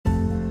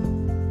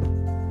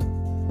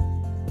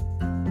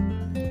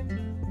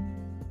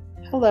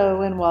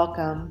Hello and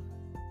welcome.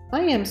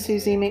 I am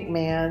Susie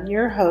McMahon,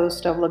 your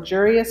host of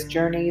Luxurious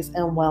Journeys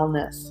and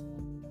Wellness.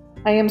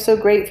 I am so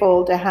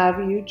grateful to have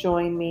you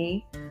join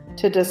me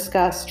to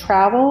discuss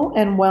travel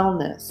and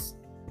wellness,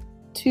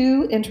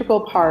 two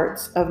integral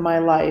parts of my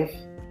life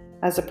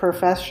as a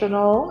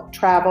professional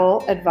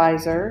travel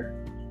advisor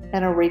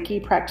and a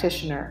Reiki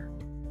practitioner.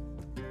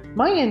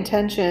 My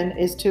intention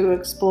is to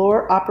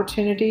explore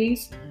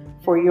opportunities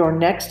for your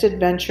next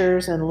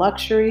adventures in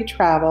luxury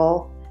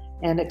travel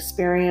and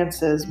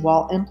experiences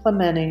while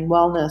implementing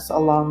wellness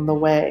along the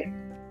way.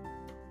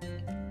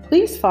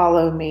 Please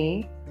follow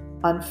me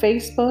on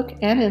Facebook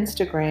and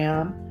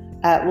Instagram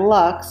at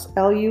Lux,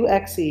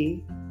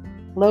 L-U-X-E,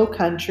 Low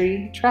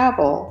Country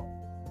Travel.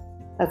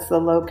 That's the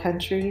Low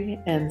Country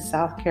in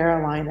South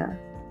Carolina.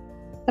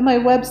 And my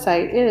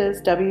website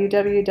is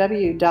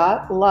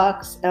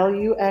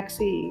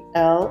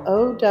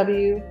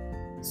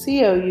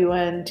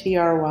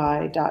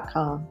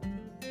www.luxlowcontry.com.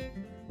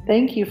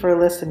 Thank you for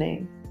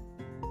listening.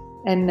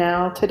 And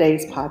now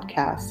today's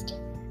podcast.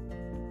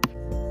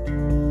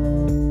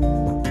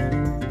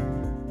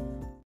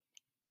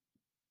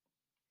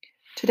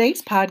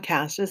 Today's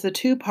podcast is a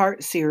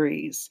two-part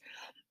series.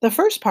 The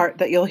first part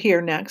that you'll hear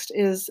next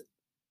is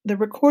the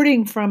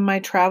recording from my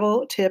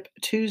Travel Tip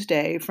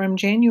Tuesday from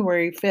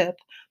January 5th,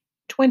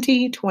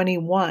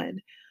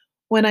 2021,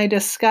 when I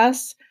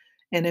discuss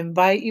and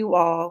invite you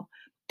all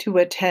to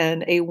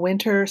attend a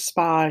winter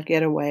spa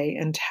getaway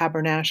in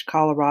Tabernash,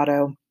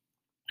 Colorado,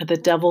 at the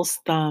Devil's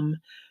Thumb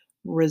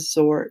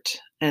Resort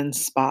and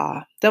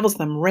Spa, Devil's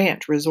Thumb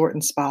Ranch Resort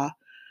and Spa.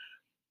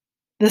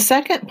 The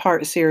second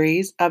part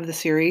series of the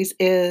series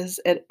is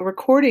a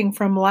recording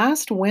from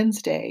last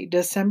Wednesday,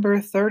 December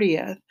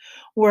 30th,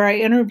 where I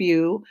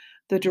interview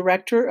the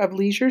Director of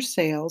Leisure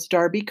Sales,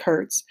 Darby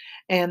Kurtz,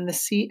 and the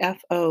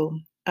CFO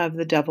of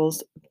the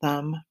Devil's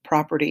Thumb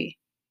property.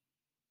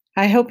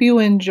 I hope you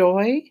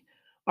enjoy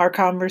our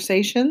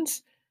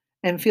conversations.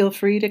 And feel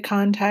free to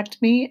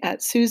contact me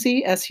at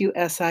Susie,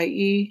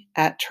 S-U-S-I-E,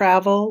 at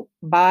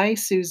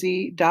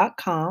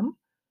travelbysusie.com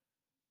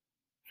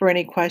for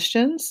any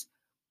questions.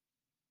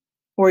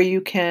 Or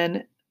you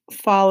can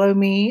follow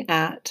me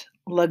at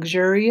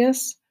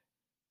Luxurious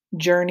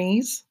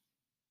Journeys.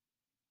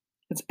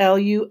 It's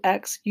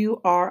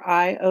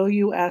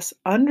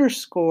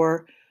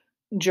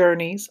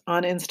LUXURIOUS_journeys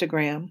on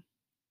Instagram.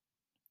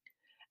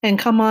 And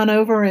come on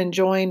over and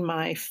join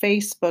my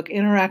Facebook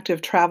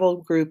interactive travel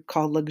group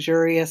called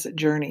Luxurious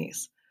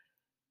Journeys.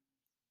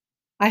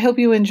 I hope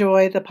you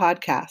enjoy the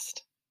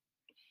podcast.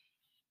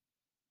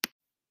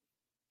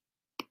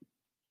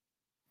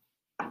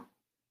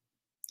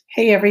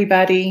 Hey,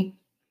 everybody.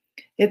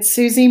 It's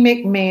Susie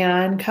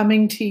McMahon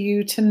coming to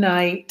you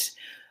tonight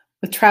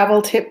with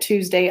Travel Tip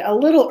Tuesday, a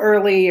little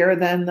earlier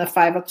than the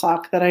 5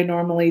 o'clock that I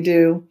normally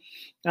do.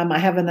 I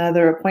have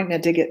another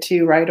appointment to get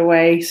to right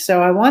away.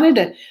 So I wanted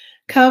to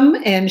come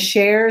and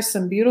share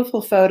some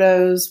beautiful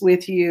photos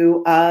with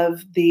you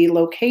of the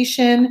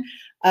location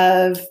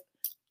of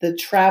the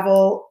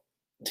Travel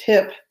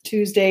Tip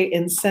Tuesday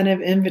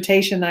incentive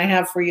invitation I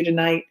have for you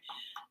tonight.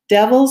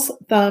 Devil's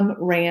Thumb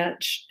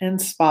Ranch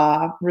and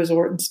Spa,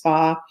 Resort and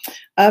Spa,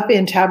 up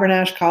in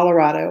Tabernash,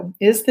 Colorado,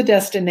 is the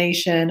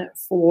destination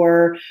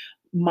for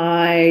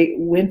my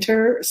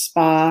winter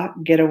spa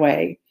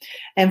getaway.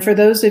 And for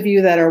those of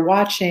you that are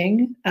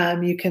watching,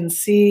 you can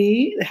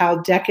see how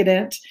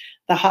decadent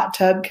the hot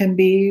tub can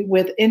be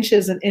with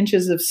inches and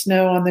inches of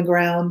snow on the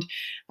ground.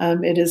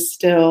 It is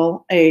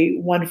still a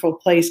wonderful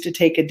place to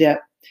take a dip.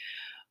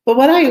 But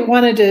what I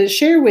wanted to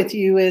share with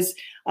you is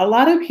a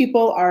lot of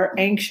people are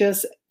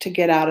anxious to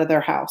get out of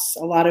their house.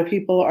 A lot of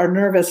people are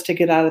nervous to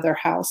get out of their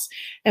house.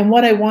 And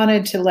what I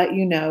wanted to let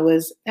you know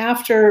is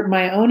after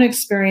my own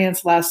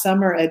experience last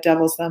summer at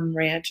Devil's Thumb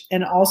Ranch,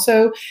 and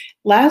also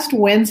last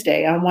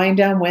Wednesday, on Wind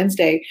Down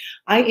Wednesday,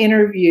 I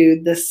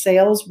interviewed the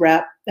sales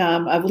rep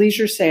of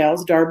Leisure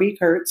Sales, Darby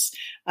Kurtz,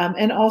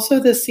 and also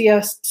the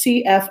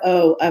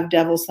CFO of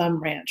Devil's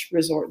Thumb Ranch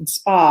Resort and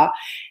Spa.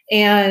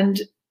 And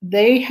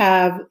they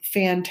have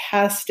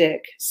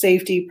fantastic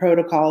safety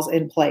protocols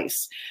in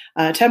place.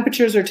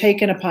 Temperatures are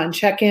taken upon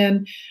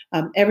check-in.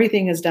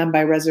 Everything is done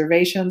by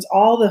reservations.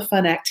 All the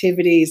fun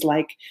activities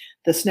like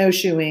the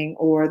snowshoeing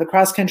or the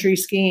cross-country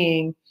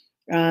skiing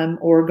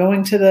or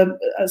going to the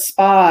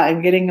spa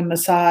and getting a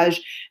massage,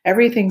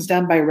 everything's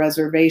done by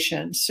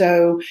reservation.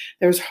 So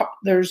there's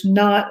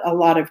not a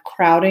lot of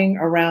crowding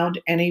around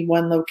any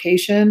one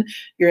location.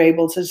 You're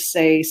able to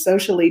stay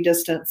socially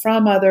distant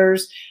from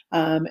others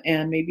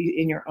and maybe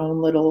in your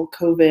own little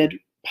COVID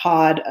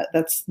pod.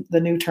 That's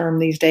the new term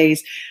these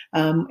days.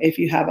 If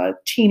you have a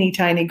teeny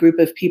tiny group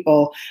of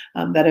people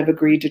that have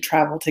agreed to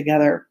travel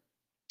together.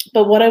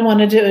 But what I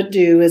wanted to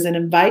do is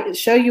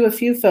show you a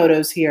few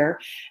photos here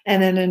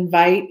and then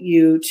invite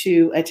you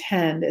to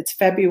attend. It's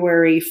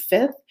February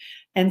 5th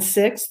and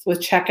 6th with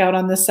checkout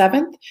on the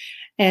 7th.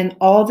 And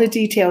all the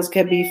details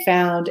can be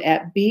found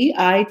at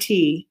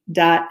bit.ly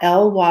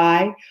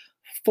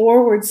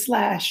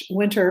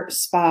 /winter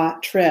spa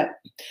trip.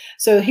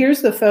 So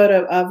here's the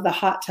photo of the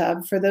hot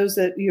tub. For those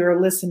that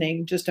you're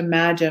listening, just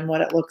imagine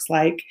what it looks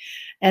like.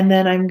 And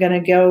then I'm going to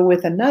go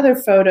with another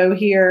photo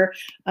here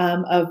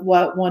of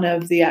what one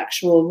of the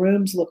actual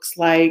rooms looks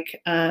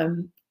like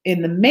in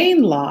the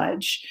main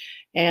lodge.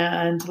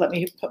 And let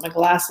me put my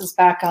glasses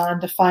back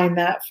on to find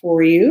that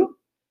for you.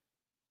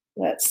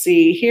 Let's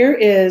see. Here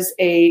is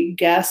a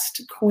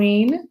guest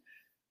queen,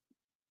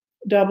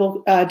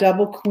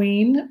 double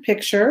queen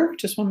picture.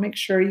 Just want to make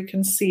sure you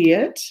can see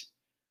it.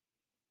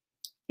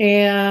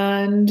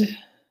 And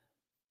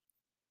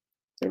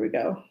there we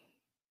go.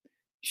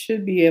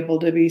 Should be able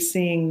to be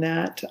seeing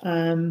that.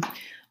 I'm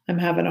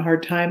having a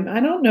hard time.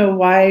 I don't know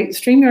why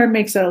StreamYard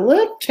makes it a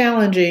little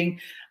challenging,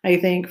 I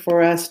think,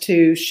 for us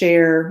to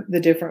share the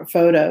different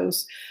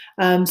photos.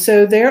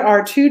 So there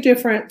are two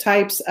different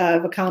types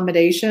of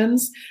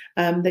accommodations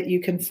that you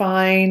can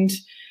find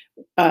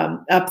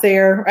up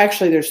there.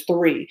 Actually, there's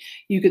three.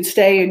 You could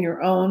stay in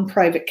your own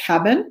private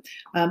cabin.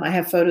 I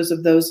have photos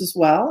of those as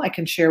well I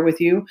can share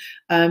with you.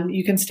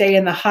 You can stay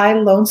in the High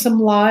Lonesome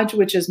Lodge,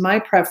 which is my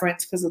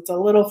preference because it's a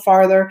little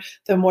farther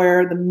than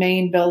where the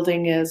main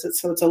building is.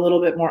 So it's a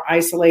little bit more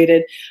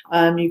isolated.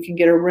 You can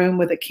get a room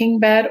with a king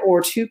bed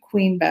or 2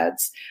 queen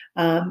beds.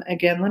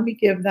 Again, let me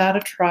give that a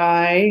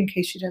try in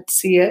case you didn't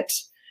see it.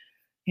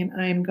 And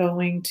I'm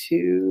going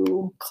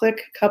to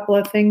click a couple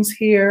of things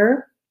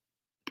here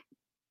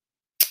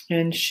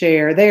and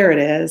share. There it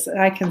is.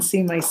 I can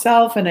see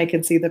myself and I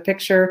can see the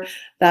picture.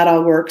 That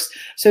all works.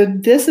 So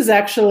this is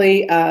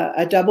actually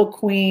a double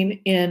queen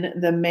in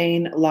the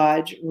main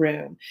lodge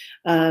room.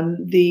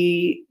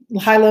 The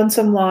High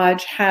Lonesome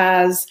Lodge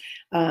has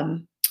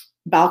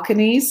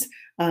balconies.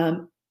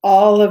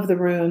 All of the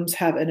rooms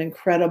have an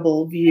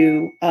incredible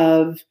view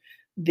of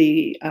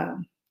the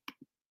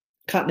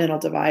Continental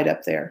Divide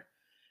up there.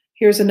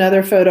 Here's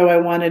another photo I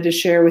wanted to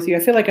share with you. I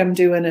feel like I'm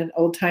doing an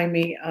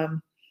old-timey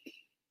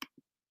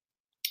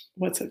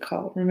what's it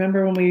called?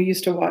 Remember when we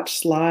used to watch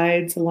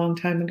slides a long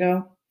time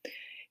ago?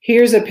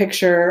 Here's a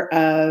picture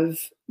of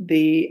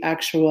the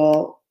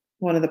actual,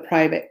 one of the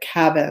private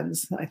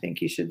cabins I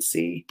think you should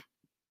see.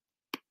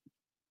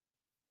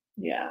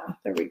 Yeah,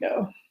 there we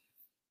go.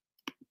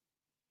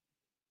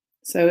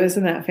 So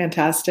isn't that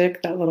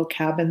fantastic, that little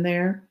cabin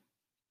there?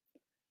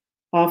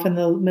 Off in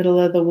the middle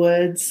of the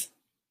woods.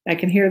 I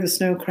can hear the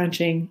snow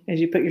crunching as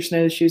you put your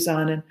snowshoes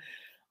on and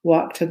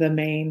walk to the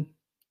main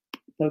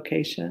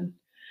location.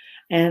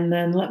 And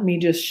then let me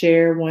just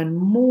share one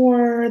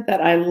more that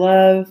I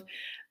love.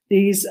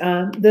 These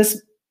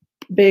this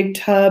big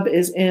tub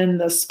is in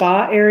the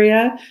spa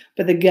area,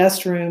 but the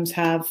guest rooms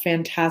have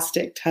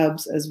fantastic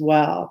tubs as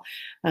well.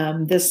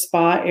 This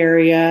spa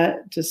area,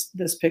 just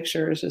this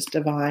picture is just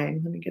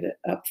divine. Let me get it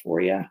up for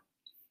you.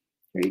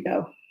 Here you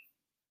go.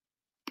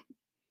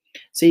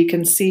 So you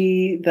can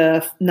see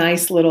the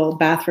nice little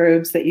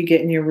bathrobes that you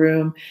get in your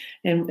room.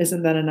 And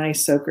isn't that a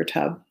nice soaker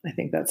tub? I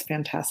think that's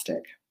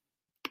fantastic.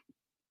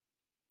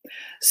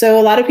 So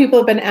a lot of people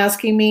have been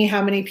asking me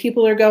how many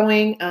people are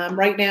going.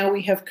 Right now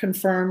we have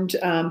confirmed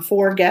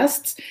 4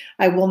 guests.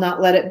 I will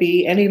not let it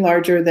be any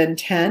larger than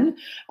 10.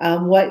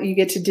 What you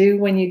get to do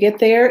when you get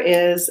there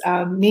is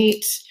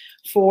meet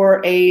for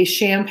a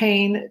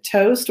champagne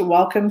toast, a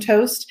welcome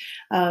toast.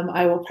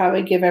 I will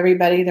probably give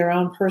everybody their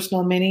own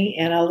personal mini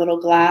and a little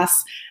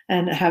glass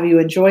and have you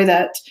enjoy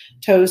that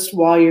toast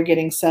while you're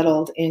getting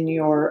settled in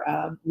your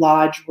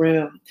lodge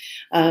room.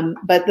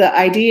 But the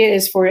idea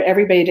is for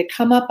everybody to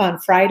come up on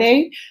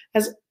Friday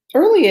as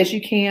early as you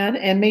can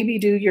and maybe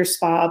do your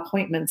spa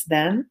appointments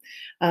then.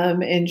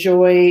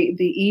 Enjoy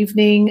the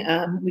evening.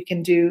 We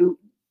can do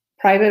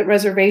private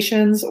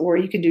reservations or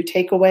you can do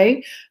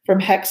takeaway from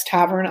Hex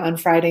Tavern on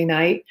Friday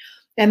night.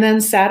 And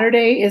then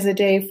Saturday is a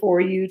day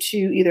for you to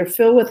either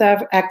fill with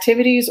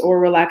activities or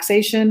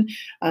relaxation.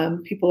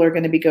 People are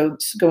going to be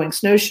going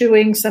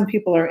snowshoeing. Some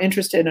people are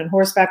interested in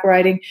horseback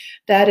riding.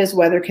 That is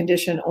weather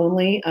condition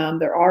only.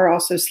 There are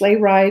also sleigh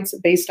rides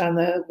based on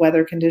the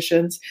weather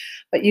conditions.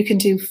 But you can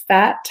do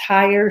fat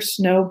tire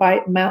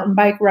mountain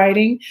bike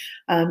riding.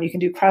 You can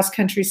do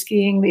cross-country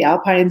skiing. The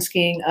alpine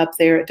skiing up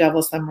there at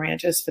Devil's Thumb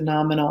Ranch is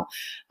phenomenal.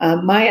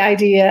 My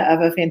idea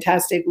of a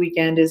fantastic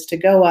weekend is to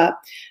go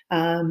up,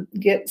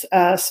 get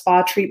a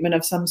spa treatment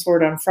of some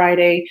sort on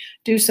Friday,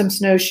 do some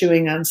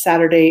snowshoeing on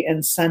Saturday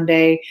and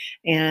Sunday,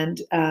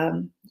 and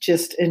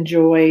just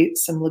enjoy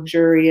some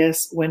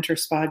luxurious winter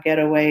spa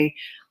getaway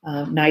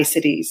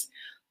niceties.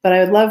 But I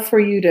would love for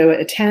you to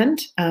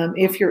attend.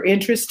 If you're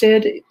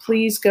interested,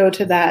 please go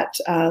to that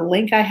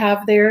link I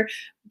have there,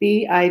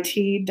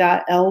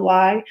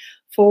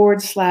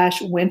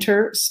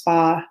 bit.ly/winter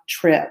spa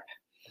trip.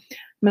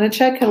 I'm going to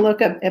check and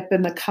look up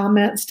in the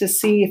comments to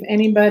see if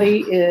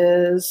anybody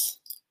is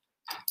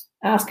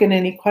asking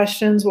any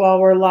questions while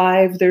we're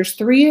live. There's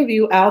 3 of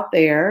you out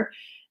there.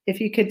 If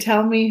you could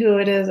tell me who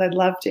it is, I'd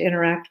love to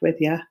interact with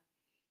you.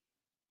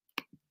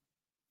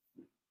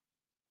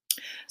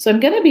 So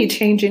I'm going to be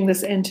changing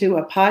this into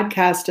a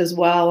podcast as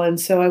well. And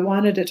so I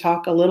wanted to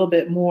talk a little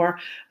bit more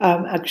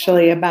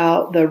actually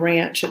about the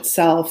ranch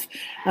itself.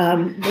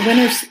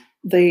 The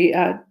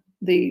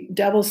The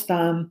Devil's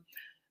Thumb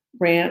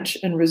Ranch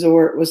and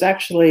Resort was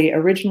actually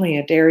originally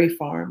a dairy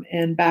farm,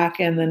 and back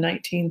in the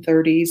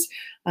 1930s,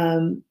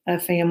 a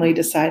family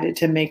decided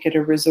to make it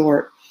a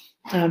resort.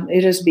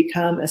 It has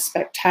become a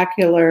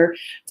spectacular.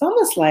 It's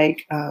almost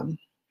like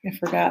I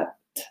forgot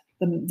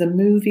the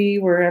movie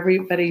where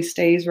everybody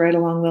stays right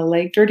along the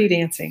lake, Dirty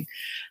Dancing.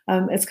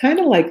 It's kind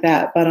of like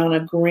that, but on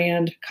a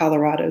grand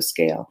Colorado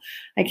scale.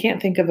 I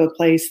can't think of a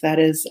place that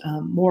is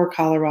more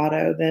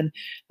Colorado than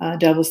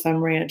Devil's Thumb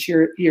Ranch.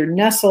 You're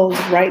nestled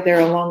right there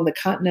along the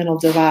Continental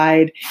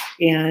Divide,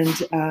 and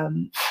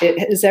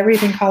it is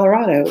everything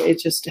Colorado. It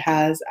just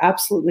has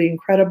absolutely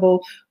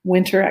incredible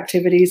winter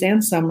activities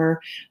and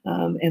summer.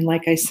 And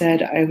like I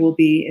said, I will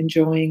be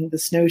enjoying the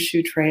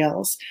snowshoe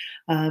trails.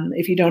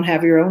 If you don't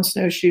have your own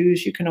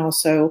snowshoes, you can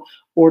also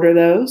order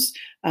those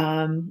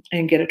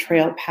and get a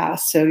trail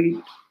pass. So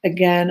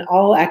again,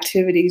 all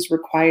activities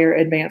require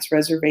advanced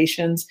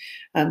reservations.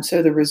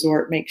 So the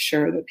resort makes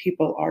sure that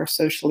people are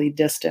socially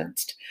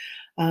distanced.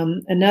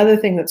 Another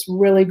thing that's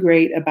really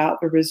great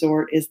about the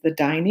resort is the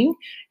dining.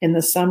 In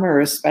the summer,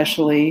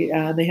 especially,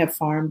 they have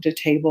farm to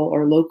table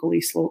or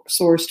locally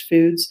sourced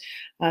foods.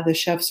 The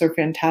chefs are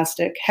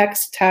fantastic.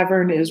 Hex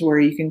Tavern is where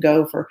you can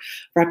go for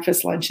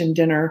breakfast, lunch, and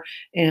dinner.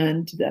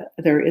 And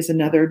there is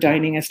another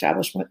dining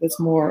establishment that's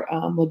more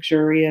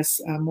luxurious,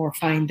 more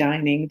fine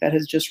dining that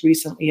has just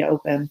recently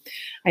opened.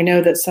 I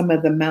know that some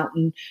of the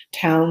mountain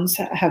towns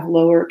have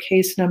lower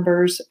case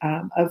numbers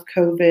of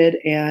COVID,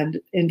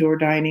 and indoor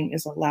dining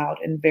is allowed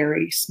in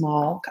very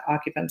small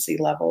occupancy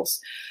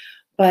levels.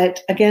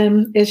 But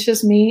again, it's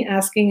just me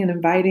asking and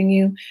inviting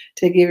you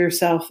to give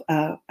yourself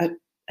a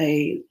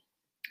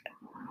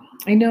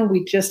I know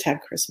we just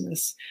had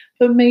Christmas,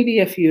 but maybe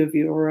a few of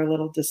you are a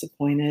little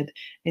disappointed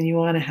and you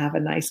want to have a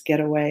nice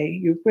getaway.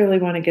 You really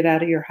want to get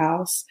out of your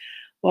house.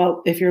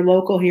 Well, if you're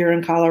local here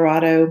in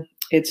Colorado,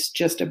 it's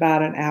just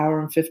about an hour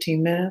and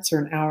 15 minutes or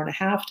an hour and a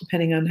half,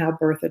 depending on how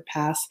Berthoud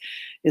Pass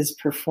is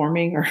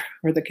performing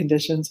or the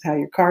conditions, how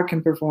your car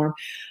can perform.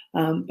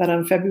 But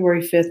on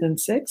February 5th and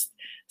 6th,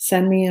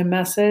 send me a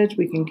message.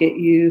 We can get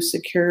you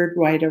secured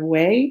right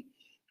away.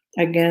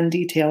 Again,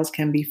 details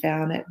can be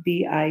found at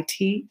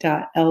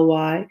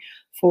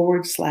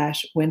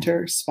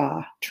bit.ly/winter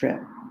spa trip.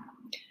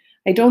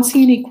 I don't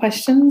see any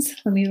questions.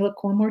 Let me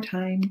look one more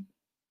time.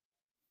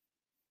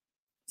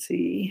 Let's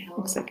see,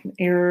 looks like an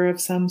error of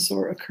some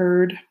sort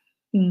occurred.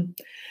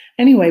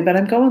 Anyway, but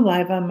I'm going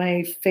live on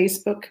my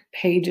Facebook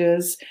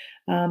pages,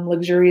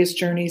 Luxurious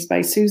Journeys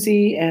by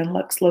Susie and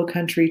Lux Low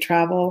Country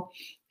Travel,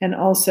 and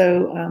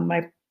also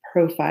my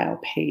profile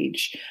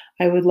page.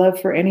 I would love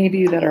for any of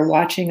you that are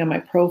watching on my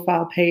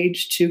profile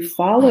page to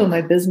follow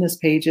my business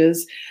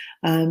pages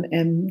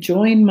and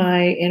join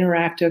my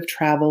interactive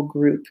travel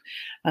group.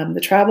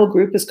 The travel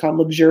group is called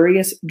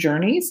Luxurious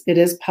Journeys. It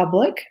is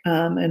public,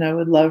 and I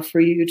would love for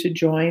you to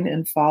join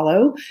and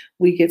follow.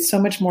 We get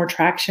so much more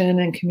traction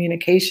and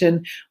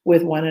communication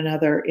with one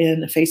another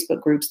in Facebook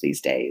groups these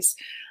days.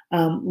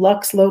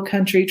 Lux Low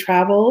Country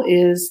Travel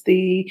is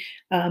the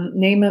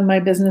name of my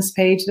business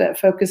page that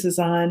focuses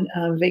on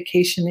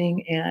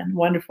vacationing and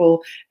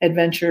wonderful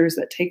adventures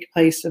that take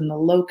place in the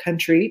low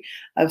country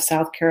of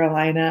South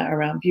Carolina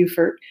around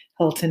Beaufort,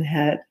 Hilton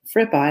Head,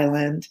 Fripp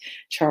Island,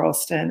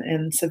 Charleston,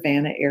 and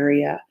Savannah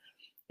area.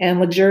 And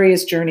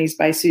Luxurious Journeys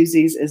by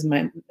Susie's is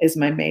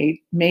my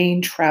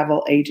main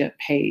travel agent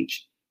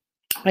page.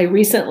 I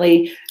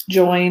recently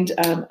joined,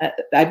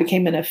 I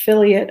became an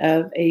affiliate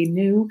of a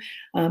new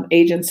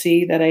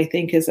agency that I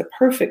think is a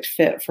perfect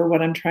fit for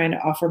what I'm trying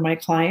to offer my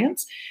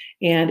clients.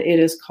 And it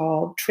is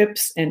called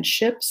Trips and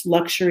Ships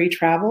Luxury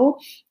Travel.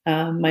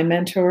 My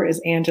mentor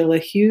is Angela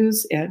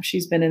Hughes, and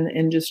she's been in the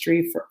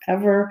industry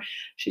forever.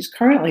 She's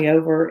currently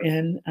over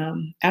in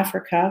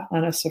Africa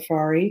on a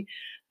safari.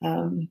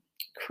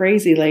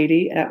 Crazy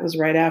lady. That was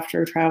right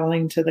after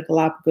traveling to the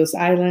Galapagos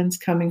Islands,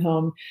 coming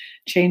home,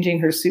 changing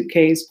her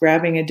suitcase,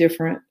 grabbing a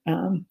different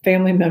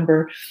family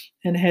member,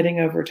 and heading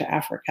over to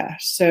Africa.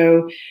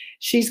 So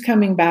she's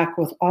coming back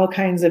with all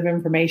kinds of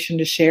information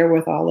to share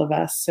with all of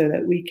us so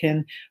that we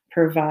can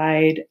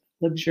provide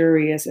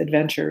luxurious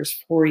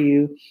adventures for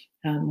you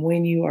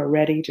when you are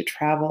ready to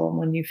travel and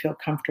when you feel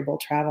comfortable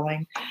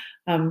traveling.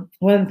 One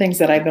of the things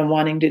that I've been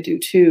wanting to do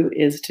too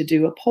is to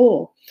do a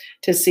poll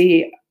to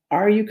see,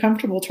 are you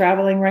comfortable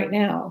traveling right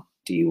now?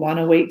 Do you want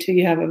to wait till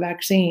you have a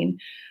vaccine?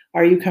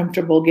 Are you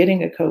comfortable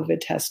getting a COVID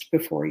test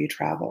before you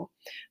travel?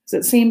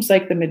 Because it seems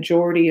like the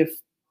majority of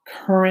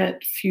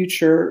current,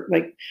 future,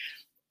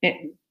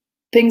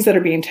 things that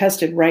are being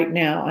tested right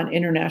now on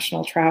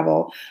international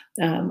travel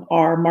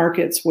are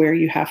markets where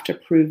you have to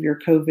prove you're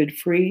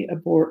COVID-free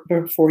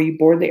before you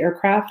board the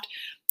aircraft,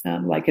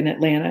 like in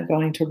Atlanta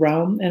going to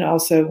Rome, and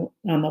also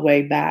on the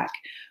way back.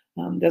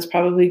 That's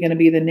probably going to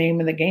be the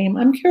name of the game.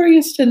 I'm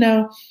curious to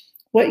know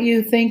what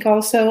you think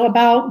also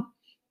about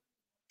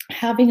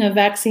having a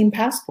vaccine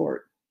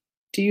passport.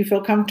 Do you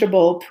feel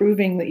comfortable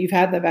proving that you've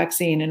had the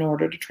vaccine in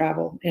order to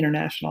travel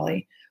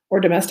internationally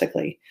or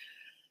domestically,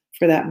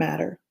 for that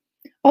matter?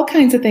 All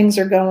kinds of things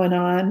are going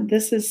on.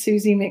 This is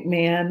Susie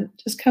McMahon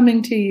just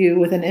coming to you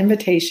with an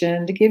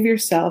invitation to give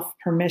yourself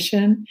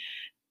permission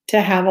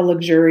to have a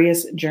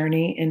luxurious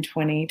journey in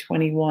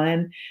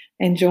 2021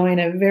 and join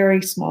a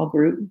very small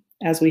group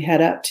as we head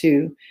up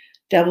to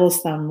Devil's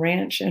Thumb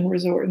Ranch and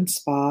Resort and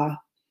Spa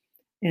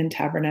in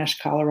Tabernash,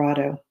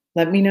 Colorado.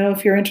 Let me know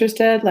if you're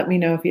interested. Let me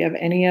know if you have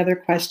any other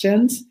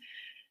questions.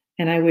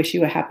 And I wish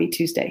you a happy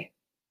Tuesday.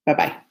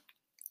 Bye-bye.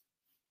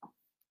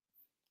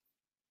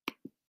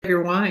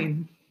 Your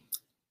wine.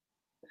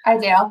 I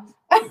do.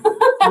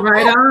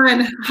 Right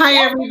on. Hi,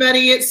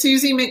 everybody. It's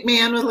Susie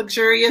McMahon with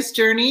Luxurious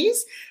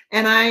Journeys,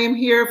 and I am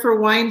here for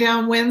Wine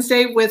Down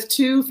Wednesday with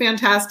two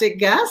fantastic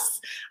guests.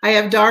 I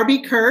have Darby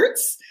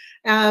Kurtz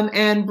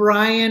and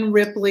Brian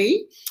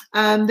Ripley.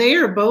 They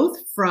are both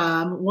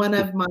from one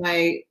of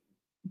my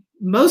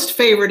most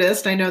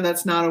favoritist, I know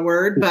that's not a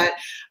word, but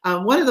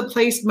one of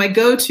the my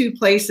go-to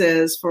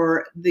places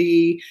for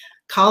the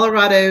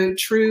Colorado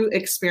True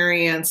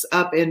Experience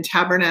up in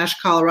Tabernash,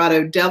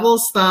 Colorado,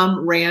 Devil's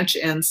Thumb Ranch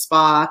and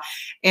Spa.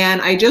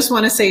 And I just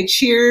want to say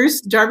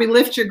cheers. Darby,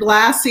 lift your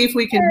glass, see if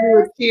we can do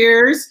a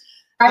cheers.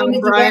 Brian,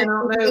 did you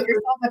get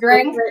yourself a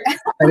drink?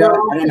 I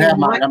didn't have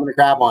mine. I'm going to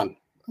grab one.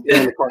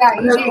 Yeah,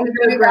 you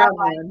should grab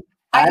one.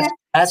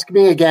 Ask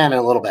me again in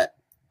a little bit.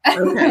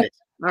 Okay.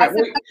 I said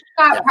it's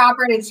not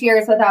proper to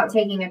cheers without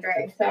taking a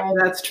drink. So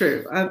that's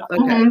true.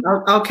 Okay,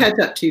 I'll catch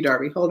up to you,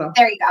 Darby. Hold on.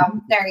 There you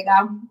go. There you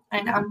go.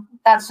 I know.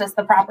 That's just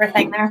the proper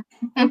thing there.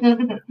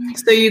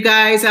 So you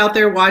guys out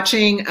there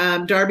watching,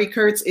 Darby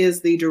Kurtz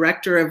is the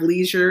Director of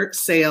Leisure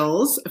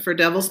Sales for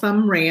Devil's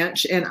Thumb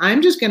Ranch. And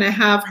I'm just going to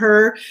have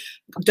her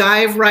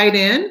dive right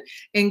in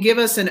and give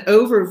us an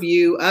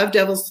overview of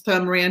Devil's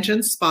Thumb Ranch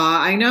and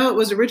Spa. I know it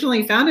was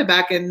originally founded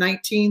back in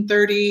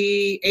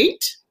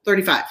 1938,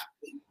 35.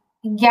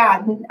 Yeah.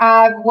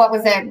 What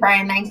was it,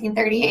 Brian?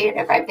 1938,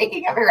 if I'm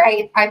thinking of it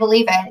right. I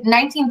believe it.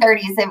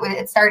 1930s,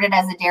 it started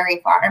as a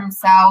dairy farm.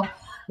 So,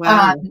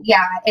 wow.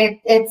 Yeah,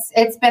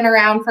 it's been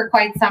around for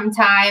quite some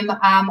time.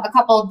 A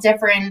couple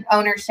different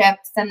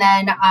ownerships, and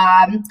then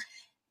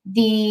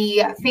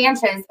the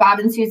Fanches, Bob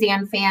and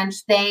Suzanne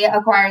Fanch, they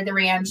acquired the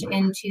ranch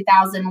in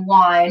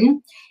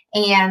 2001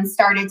 and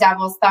started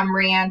Devil's Thumb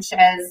Ranch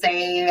as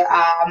a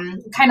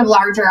kind of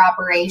larger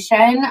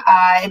operation.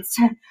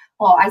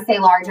 Well, I say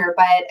larger,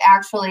 but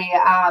actually,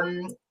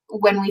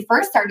 when we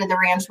first started the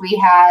ranch, we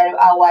had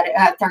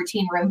a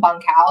 13-room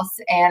bunkhouse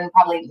and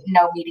probably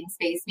no meeting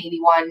space, maybe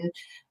one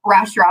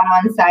restaurant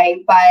on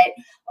site. But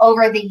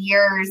over the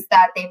years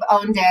that they've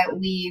owned it,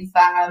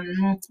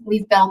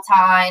 we've built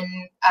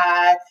on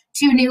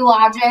 2 new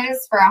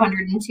lodges for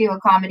 102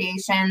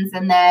 accommodations,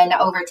 and then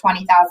over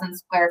 20,000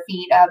 square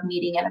feet of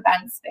meeting and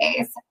event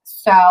space.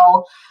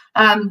 So,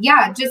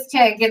 yeah, just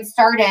to get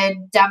started,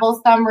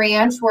 Devil's Thumb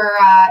Ranch, we're,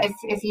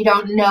 if you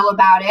don't know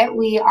about it,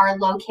 we are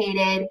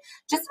located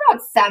just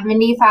about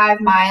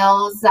 75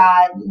 miles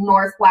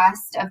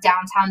northwest of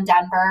downtown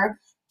Denver,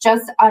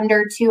 just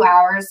under 2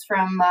 hours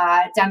from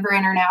Denver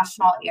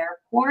International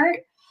Airport.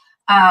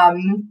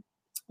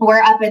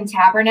 We're up in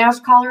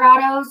Tabernash,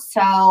 Colorado.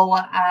 So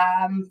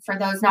for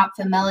those not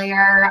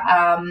familiar,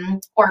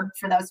 or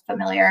for those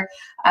familiar,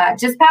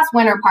 just past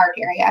Winter Park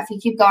area. If you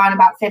keep going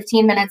about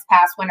 15 minutes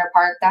past Winter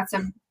Park, that's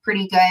a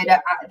pretty good,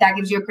 that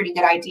gives you a pretty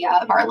good idea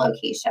of our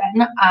location.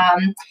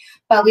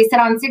 But we sit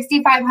on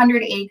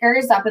 6,500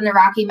 acres up in the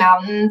Rocky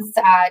Mountains,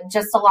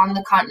 just along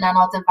the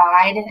Continental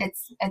Divide.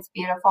 It's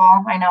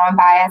beautiful. I know I'm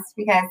biased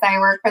because I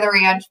work for the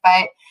ranch,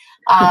 but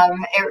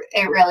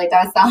it really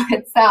does sell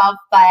itself.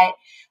 But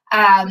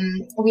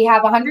we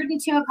have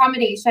 102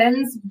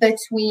 accommodations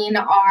between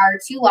our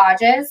 2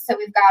 lodges. So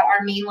we've got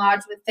our main lodge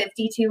with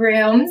 52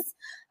 rooms,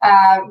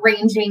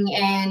 ranging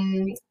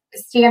in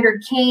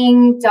standard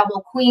king,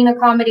 double queen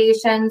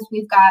accommodations.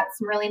 We've got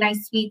some really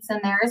nice suites in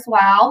there as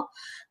well.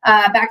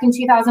 Back in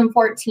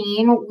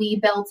 2014, we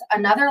built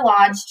another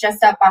lodge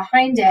just up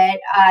behind it.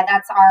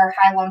 That's our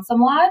High Lonesome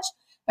Lodge.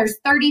 There's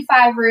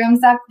 35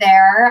 rooms up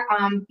there,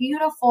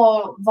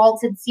 beautiful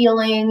vaulted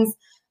ceilings,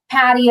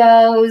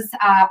 patios.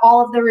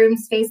 All of the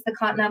rooms face the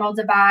Continental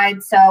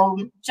Divide. So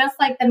just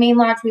like the main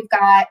lodge, we've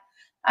got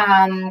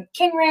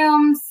king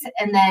rooms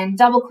and then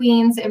double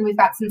queens, and we've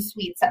got some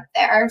suites up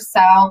there.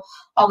 So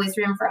always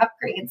room for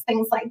upgrades,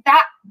 things like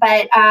that.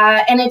 But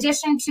in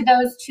addition to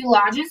those 2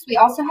 lodges, we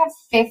also have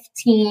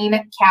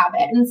 15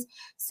 cabins.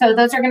 So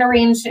those are going to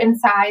range in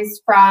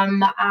size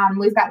from,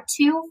 we've got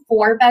 2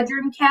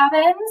 4-bedroom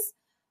cabins.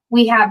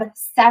 We have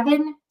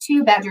 7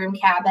 2-bedroom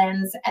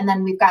cabins, and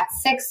then we've got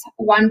 6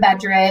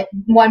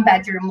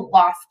 one-bedroom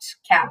loft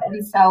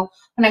cabins. So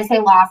when I say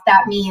loft,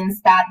 that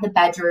means that the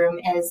bedroom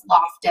is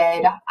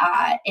lofted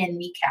in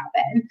the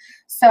cabin.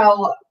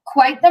 So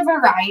quite the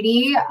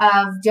variety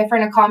of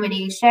different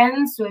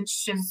accommodations,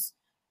 which is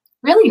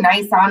really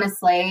nice,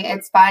 honestly.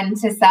 It's fun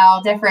to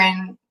sell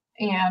different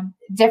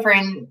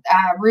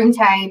room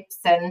types,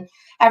 and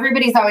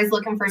everybody's always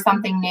looking for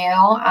something new.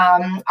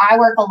 I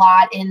work a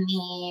lot in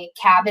the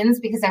cabins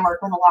because I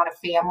work with a lot of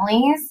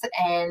families,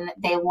 and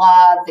they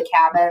love the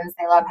cabins.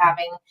 They love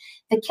having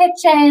the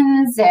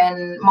kitchens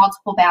and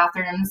multiple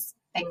bathrooms.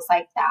 things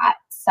like that.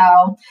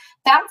 So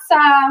that's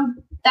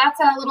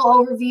a little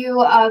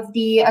overview of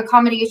the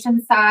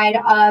accommodation side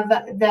of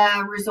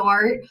the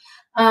resort.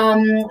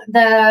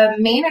 The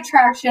main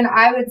attraction,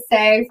 I would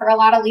say, for a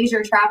lot of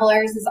leisure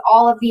travelers is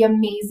all of the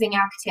amazing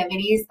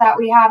activities that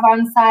we have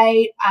on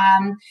site.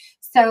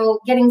 So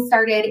getting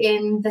started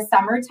in the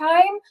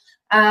summertime,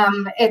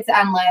 it's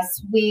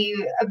endless.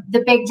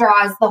 The big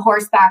draw is the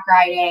horseback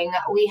riding.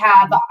 We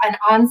have an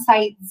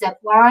on-site zip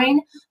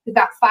line. We've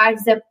got 5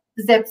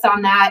 zips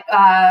on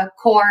that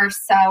course,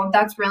 so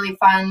that's really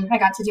fun. I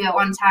got to do it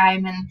one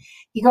time, and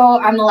you go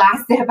on the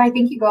last zip, I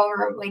think you go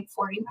over like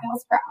 40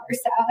 miles per hour,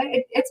 so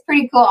it's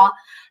pretty cool.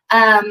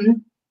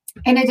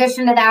 In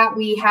addition to that,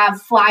 we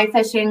have fly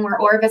fishing. We're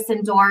Orvis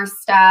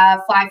endorsed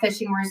fly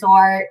fishing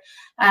resort.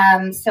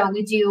 So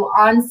we do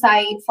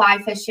on-site fly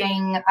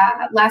fishing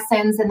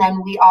lessons, and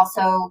then we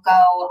also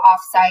go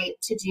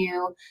off-site to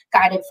do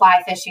guided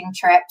fly fishing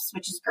trips,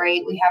 which is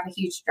great. We have a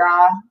huge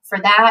draw for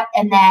that.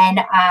 And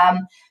then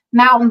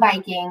mountain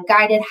biking,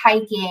 guided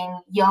hiking,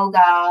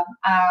 yoga,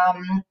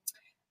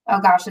 oh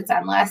gosh, it's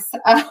endless.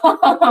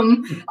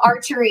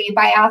 Archery,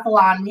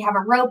 biathlon. We have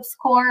a ropes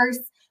course.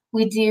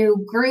 We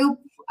do group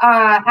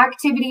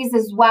activities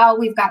as well.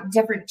 We've got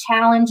different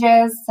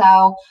challenges.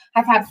 So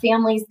I've had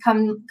families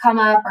come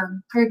up, or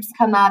groups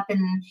come up,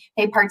 and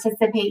they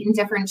participate in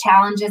different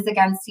challenges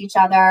against each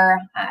other.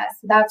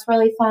 So that's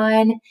really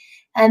fun.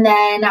 And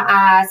then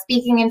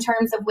speaking in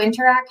terms of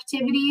winter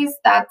activities,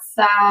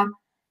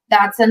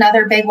 that's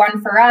another big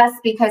one for us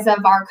because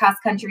of our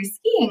cross-country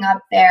skiing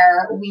up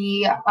there.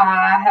 We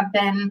have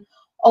been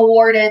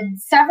awarded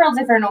several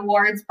different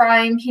awards.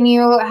 Brian, can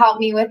you help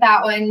me with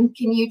that one?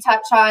 Can you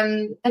touch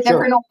on the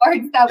different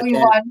awards that we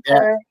won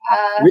for?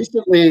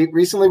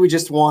 Recently, we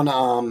just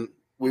won.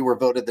 We were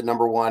voted the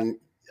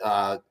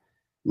 #1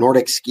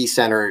 Nordic ski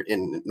center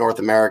in North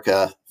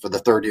America for the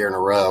 3rd year in a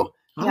row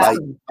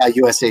by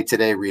USA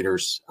Today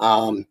readers.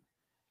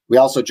 We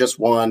also just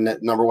won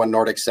 #1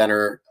 Nordic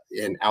center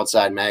in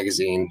Outside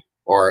Magazine,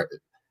 or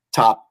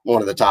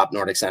one of the top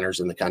Nordic centers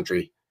in the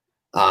country.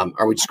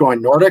 Are we just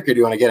going Nordic, or do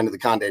you want to get into the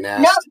Condé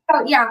Nast?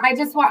 No, yeah,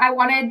 I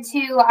wanted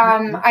to,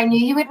 I knew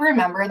you would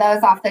remember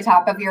those off the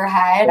top of your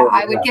head.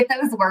 I would get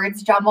those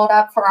words jumbled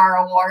up for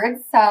our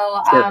awards.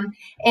 So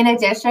in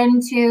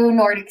addition to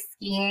Nordic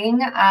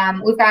skiing,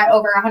 we've got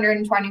over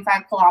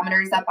 125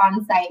 kilometers up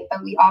on site,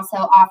 but we also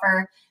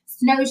offer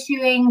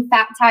snowshoeing,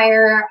 fat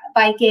tire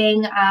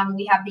biking.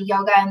 We have the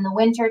yoga in the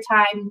winter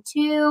time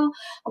too.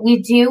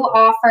 We do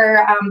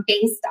offer,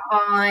 based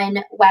on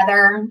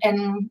weather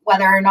and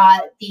whether or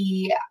not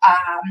the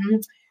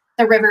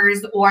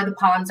rivers or the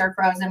ponds are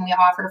frozen, we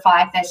offer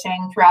fly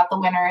fishing throughout the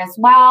winter as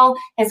well.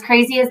 As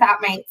crazy as that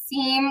might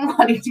seem,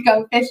 wanting to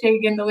go fishing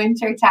in the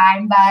winter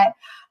time, but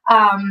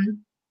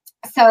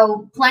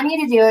so plenty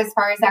to do as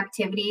far as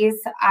activities.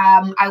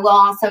 I will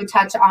also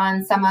touch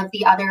on some of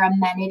the other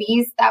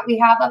amenities that we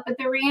have up at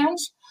the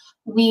ranch.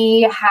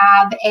 We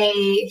have a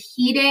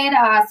heated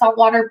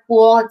saltwater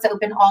pool. It's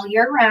open all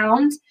year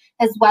round,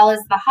 as well as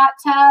the hot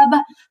tub,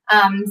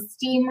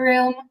 steam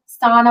room,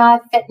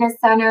 sauna, fitness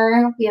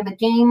center. We have a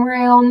game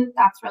room.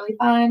 That's really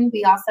fun.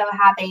 We also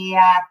have a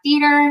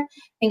theater. I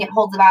think it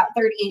holds about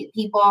 38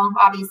 people.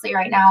 Obviously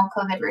right now,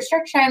 COVID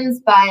restrictions,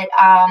 but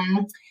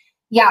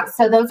yeah,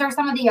 so those are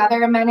some of the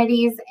other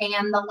amenities.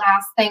 And the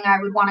last thing I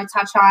would want to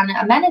touch on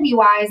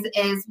amenity-wise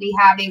is we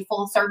have a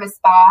full-service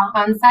spa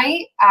on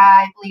site.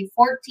 I believe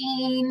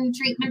 14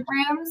 treatment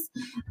rooms.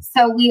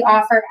 So we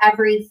offer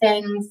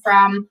everything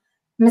from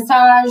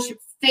massage,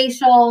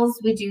 facials.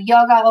 We do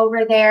yoga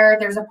over there.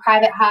 There's a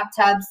private hot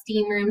tub,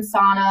 steam room,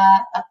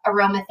 sauna,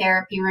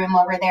 aromatherapy room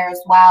over there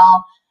as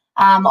well.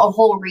 A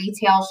whole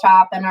retail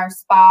shop in our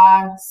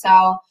spa.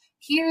 So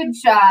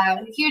huge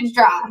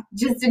draw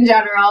just in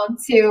general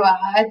to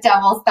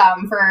Devil's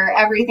Thumb for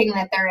everything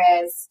that there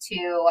is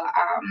to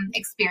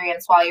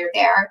experience while you're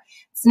there.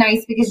 It's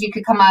nice because you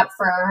could come up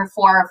for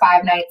 4 or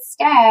 5 nights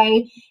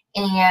stay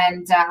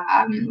and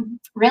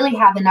really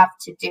have enough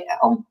to do.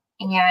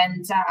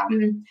 And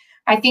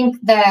I think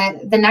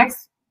the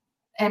next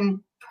and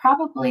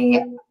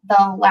probably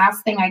the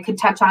last thing I could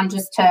touch on,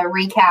 just to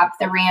recap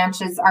the ranch,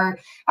 is our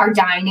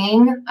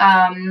dining.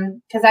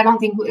 Because I don't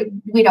think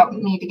we don't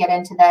need to get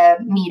into the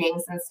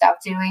meetings and stuff,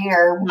 do we?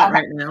 Or not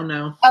right now,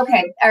 no.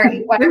 Okay, all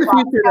right,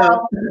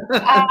 wonderful.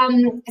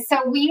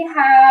 So we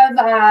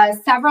have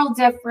several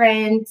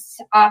different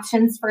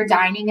options for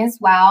dining as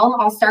well.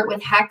 I'll start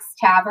with Hex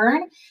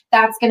Tavern.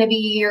 That's going to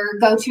be your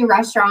go-to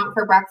restaurant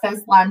for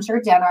breakfast, lunch,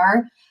 or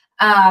dinner.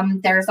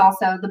 There's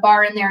also the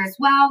bar in there as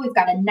well. We've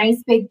got a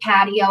nice big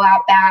patio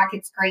out back.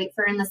 It's great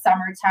for in the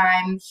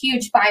summertime.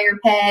 Huge fire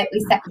pit.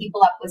 We set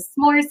people up with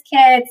s'mores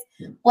kits,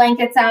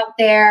 blankets out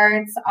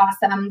there. It's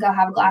awesome. Go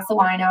have a glass of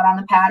wine out on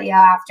the patio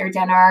after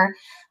dinner.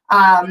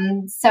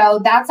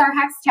 So that's our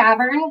Hex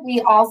Tavern.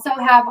 We also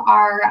have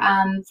our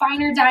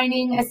finer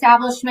dining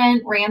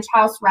establishment, Ranch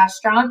House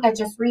Restaurant, that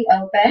just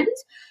reopened.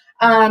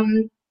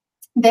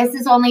 This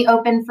is only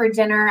open for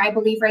dinner, I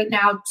believe right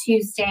now,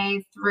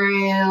 Tuesday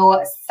through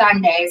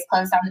Sundays,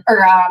 closed on,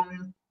 or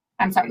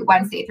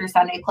Wednesday through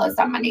Sunday, closed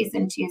on Mondays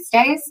and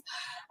Tuesdays.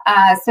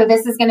 So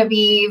this is going to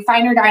be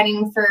finer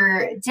dining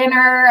for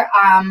dinner.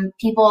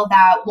 People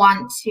that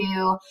want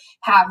to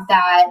have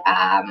that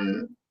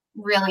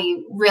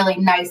really, really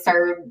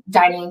nicer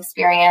dining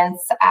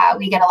experience.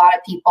 We get a lot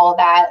of people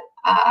that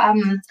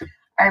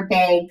are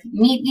big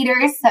meat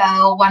eaters.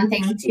 So one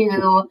thing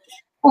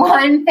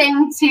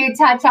to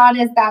touch on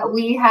is that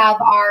we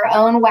have our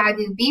own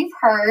Wagyu beef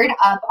herd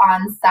up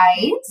on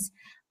site.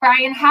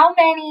 Brian, how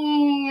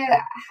many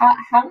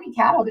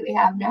cattle do we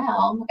have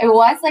now? It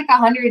was like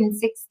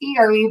 160.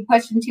 Are we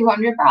pushing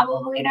 200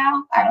 probably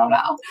now? I don't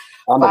know.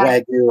 On the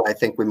Wagyu, I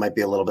think we might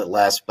be a little bit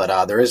less,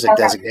 but there is a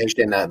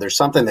designation. There's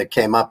something that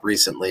came up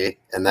recently,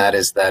 and that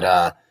is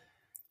that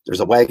there's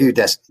a Wagyu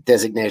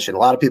designation. A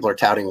lot of people are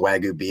touting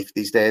Wagyu beef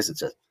these days.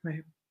 It's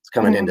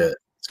coming into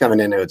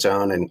its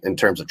own in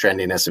terms of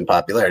trendiness and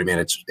popularity. I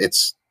mean,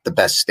 it's the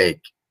best steak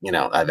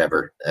I've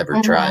ever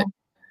tried.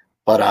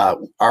 But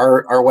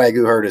our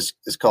Wagyu herd is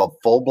called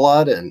full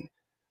blood, and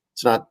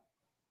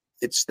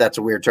that's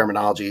a weird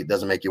terminology. It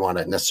doesn't make you want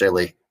to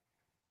necessarily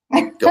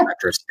go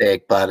after a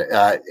steak, but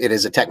it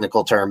is a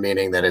technical term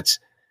meaning that it's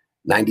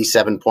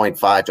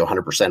 97.5 to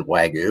 100%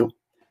 Wagyu.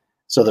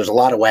 So there's a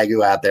lot of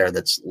Wagyu out there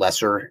that's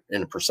lesser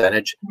in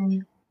percentage,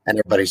 and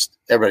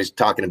everybody's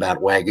talking about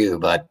Wagyu,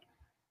 but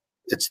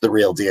it's the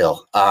real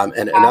deal.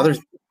 And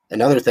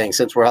another thing,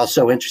 since we're all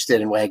so interested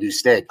in Wagyu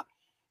steak,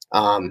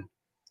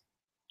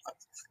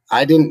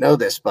 I didn't know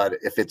this, but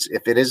if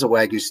it is a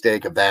Wagyu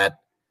steak of that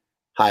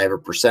high of a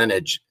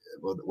percentage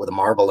with a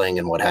marbling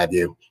and what have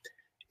you,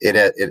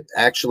 it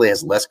actually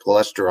has less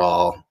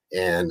cholesterol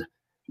and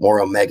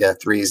more omega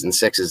 3s and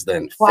 6s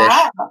than fish.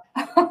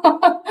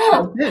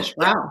 Fish,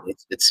 wow.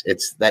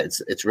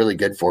 It's really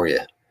good for you,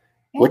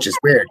 which is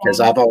weird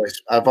because I've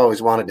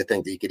always wanted to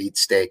think that you could eat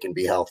steak and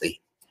be healthy.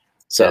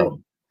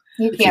 So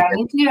you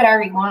can do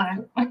whatever you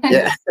want.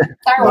 Yeah.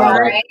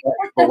 Right?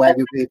 But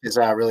Wagyu beef is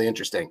really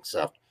interesting.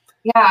 So.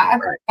 Yeah.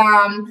 Right.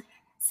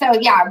 So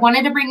I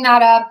wanted to bring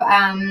that up.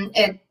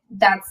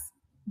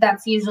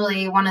 That's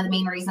usually one of the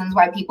main reasons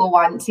why people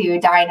want to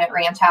dine at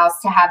Ranch House,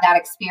 to have that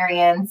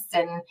experience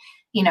and,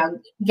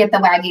 get the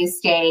Wagyu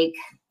steak,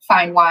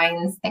 fine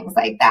wines, things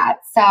like that.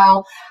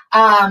 So,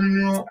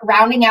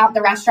 rounding out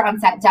the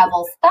restaurants at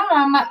Devil's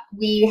Thumb,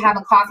 we have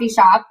a coffee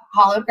shop,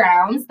 Hallowed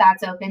Grounds,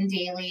 that's open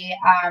daily,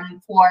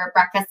 for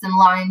breakfast and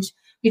lunch.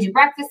 We do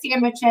breakfast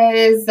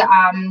sandwiches,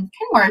 kind of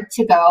more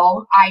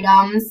to-go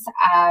items,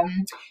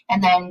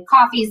 and then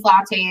coffees,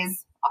 lattes,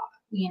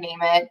 you name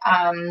it,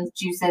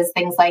 juices,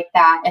 things like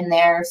that in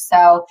there.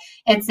 So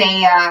it's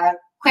a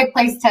quick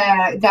place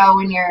to go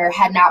when you're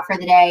heading out for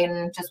the day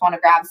and just want to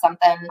grab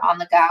something on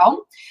the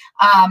go.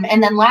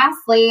 And then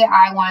lastly,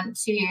 I want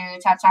to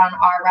touch on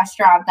our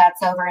restaurant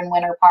that's over in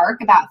Winter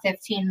Park, about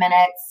 15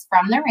 minutes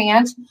from the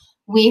ranch.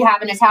 We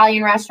have an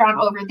Italian restaurant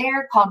over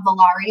there called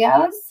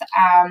Valario's,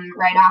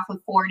 right off of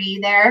 40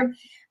 there.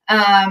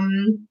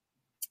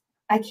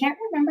 I can't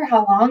remember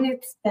how long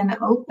it's been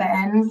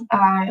open,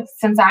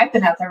 since I've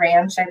been at the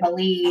ranch, I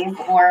believe,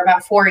 or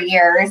about 4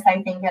 years,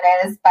 I think it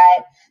is,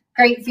 but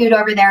great food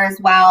over there as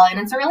well. And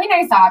it's a really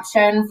nice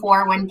option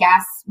for when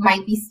guests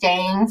might be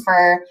staying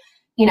for,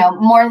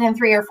 more than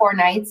 3 or 4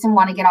 nights and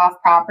want to get off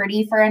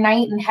property for a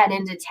night and head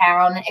into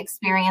town,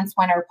 experience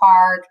Winter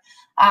Park.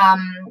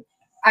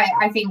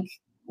 I think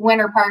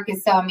Winter Park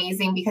is so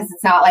amazing because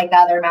it's not like the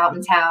other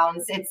mountain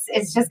towns.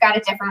 It's just got a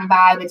different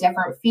vibe, a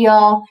different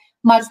feel,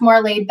 much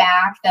more laid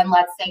back than,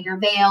 let's say, your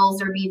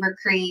Vales or Beaver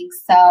Creek.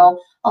 So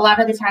a lot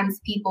of the times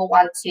people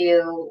want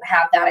to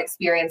have that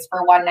experience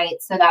for one night.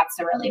 So that's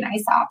a really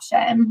nice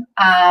option.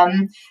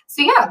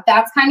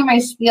 That's kind of my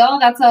spiel.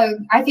 That's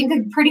I think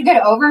a pretty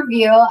good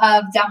overview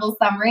of Devil's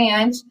Thumb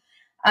Ranch.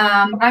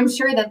 I'm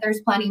sure that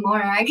there's plenty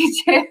more I could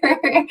share.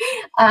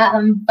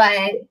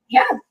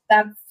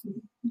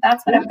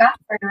 That's what I've got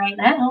for you right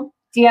now.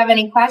 Do you have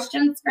any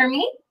questions for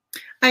me?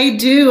 I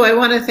do. I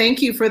want to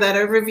thank you for that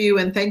overview,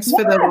 and thanks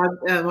for the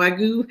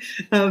Wagyu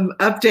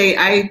update.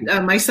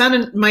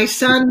 My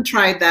son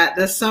tried that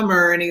this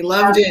summer, and he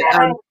loved it.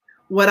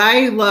 What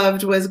I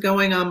loved was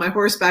going on my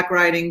horseback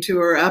riding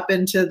tour up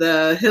into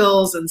the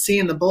hills and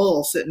seeing the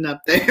bull sitting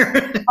up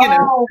there.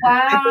 Wow!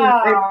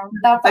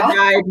 That's awesome.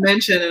 Guide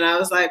mentioned, and I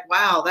was like,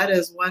 "Wow, that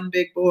is one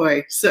big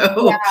boy."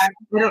 So,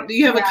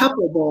 you have a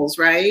couple bulls,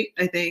 right?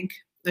 I think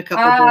a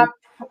couple bulls.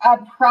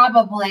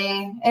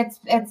 Probably.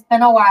 It's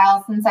been a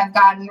while since I've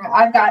gotten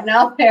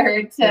out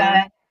there to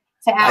ask.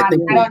 I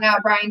don't know,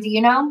 Brian. Do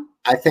you know?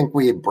 I think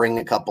we bring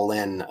a couple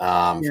in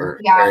for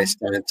various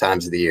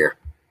times of the year.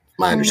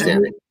 My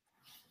understanding.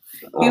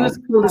 It was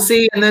cool to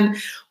see. And then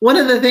one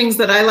of the things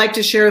that I like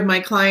to share with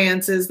my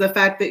clients is the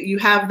fact that you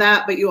have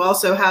that, but you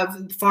also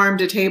have farm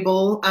to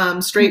table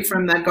straight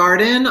from the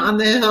garden on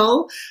the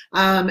hill.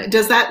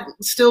 Does that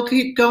still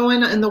keep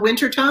going in the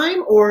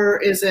wintertime,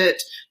 or is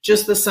it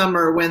just the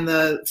summer when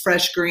the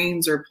fresh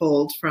greens are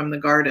pulled from the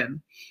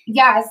garden?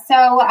 Yeah,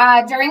 so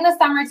during the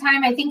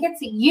summertime, I think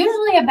it's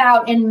usually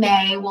about in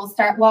May. We'll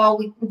start. Well,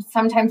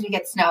 sometimes we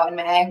get snow in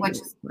May, which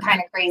is kind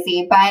of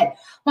crazy. But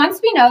once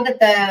we know that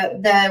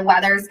the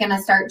weather is going to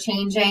start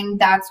changing,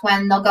 that's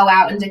when they'll go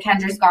out into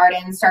Kendra's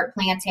garden, start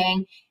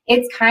planting.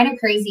 It's kind of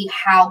crazy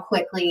how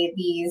quickly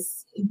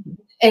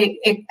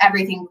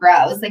everything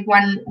grows. Like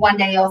one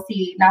day you'll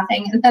see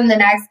nothing, and then the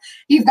next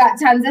you've got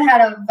tons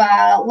ahead of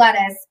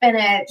lettuce,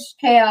 spinach,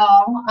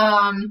 kale.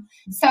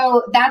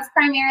 So that's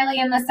primarily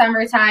in the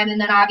summertime, and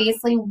then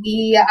obviously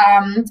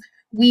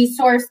we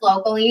source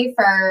locally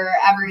for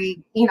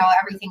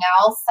everything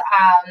else.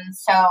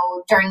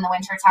 So during the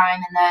winter time,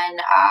 and then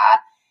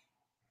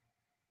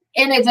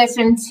in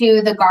addition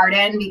to the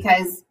garden,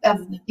 because of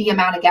the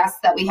amount of guests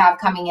that we have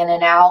coming in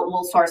and out,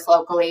 we'll source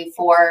locally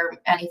for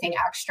anything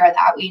extra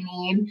that we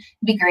need. It'd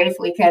be great if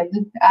we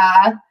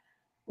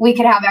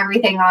could have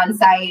everything on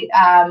site,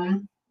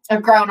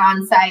 grown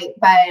on site.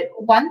 But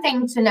one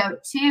thing to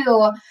note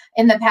too,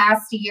 in the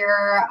past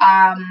year,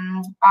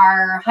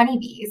 are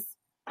honeybees.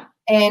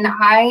 And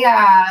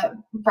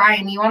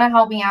Brian, you want to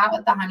help me out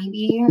with the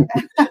honeybee?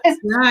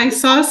 Yeah, I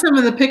saw some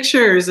of the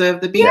pictures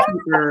of the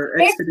beekeeper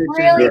expedition. It's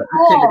really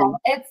cool.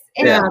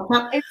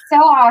 It's so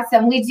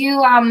awesome. We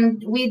do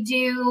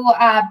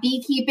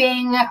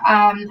beekeeping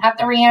at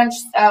the ranch.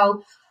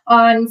 So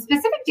on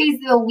specific days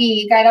of the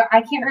week,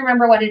 I can't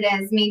remember what it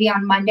is. Maybe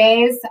on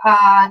Mondays,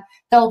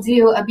 they'll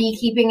do a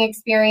beekeeping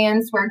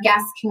experience where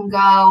guests can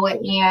go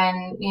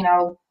and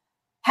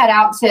head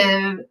out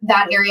to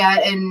that area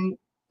and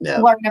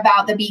learn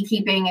about the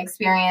beekeeping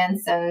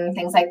experience and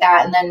things like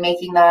that, and then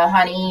making the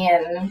honey.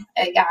 And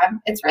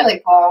it's really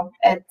cool.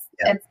 It's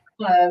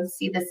to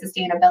see the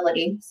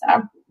sustainability.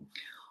 So,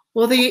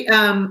 well,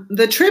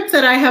 the trip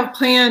that I have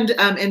planned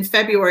in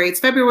February, it's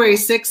February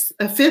 6th,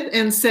 5th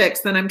and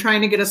 6th, and I'm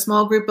trying to get a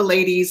small group of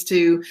ladies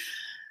to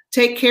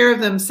take care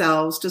of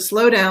themselves, to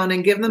slow down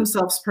and give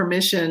themselves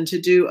permission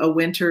to do a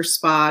winter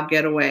spa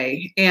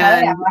getaway.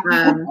 And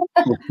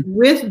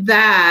with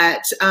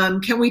that,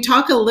 can we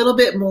talk a little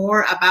bit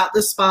more about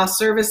the spa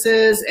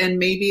services and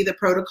maybe the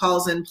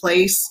protocols in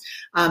place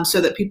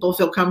so that people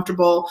feel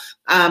comfortable?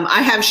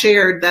 I have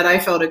shared that I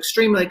felt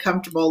extremely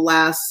comfortable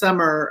last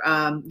summer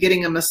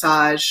getting a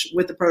massage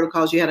with the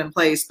protocols you had in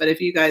place. But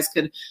if you guys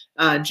could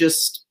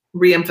just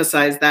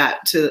reemphasize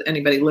that to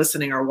anybody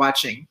listening or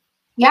watching.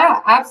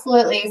 Yeah,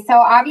 absolutely. So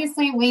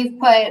obviously we've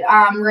put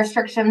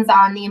restrictions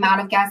on the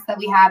amount of guests that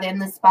we have in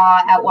the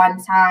spa at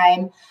one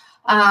time.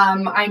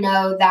 I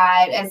know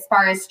that as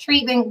far as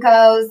treatment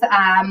goes,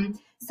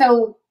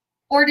 so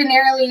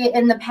ordinarily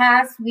in the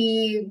past,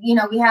 we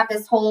have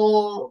this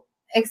whole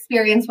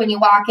experience when you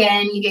walk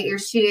in, you get your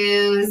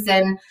shoes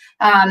and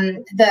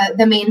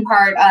the main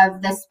part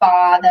of the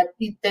spa that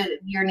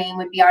your name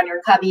would be on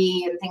your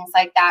cubby and things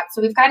like that.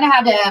 So we've kind of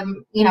had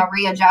to,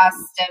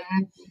 readjust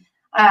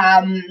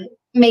and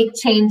make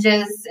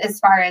changes as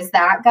far as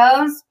that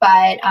goes,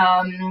 but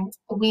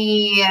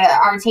we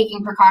are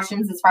taking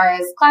precautions as far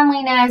as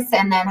cleanliness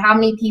and then how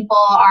many people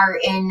are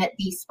in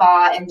the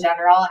spa in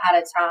general at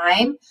a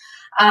time.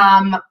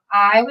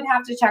 I would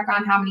have to check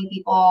on how many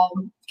people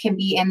can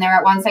be in there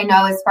at once. I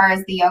know as far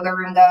as the yoga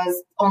room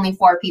goes, only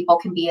 4 people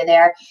can be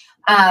there.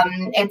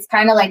 It's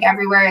kind of like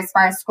everywhere as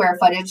far as square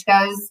footage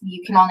goes.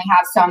 You can only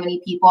have so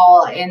many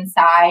people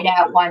inside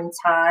at one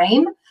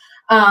time.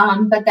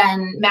 But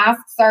then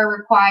masks are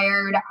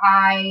required.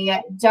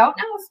 I don't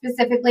know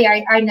specifically.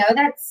 I know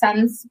that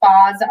some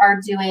spas are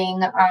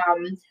doing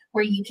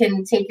where you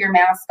can take your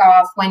mask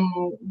off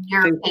when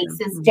your face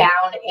is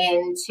down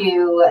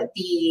into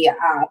the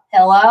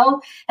pillow,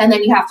 and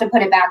then you have to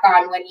put it back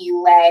on when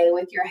you lay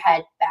with your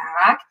head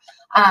back.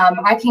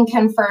 I can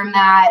confirm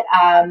that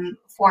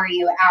for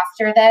you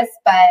after this,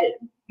 but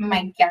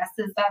my guess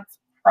is that's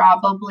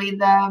probably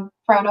the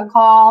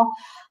protocol.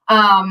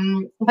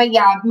 But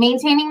yeah,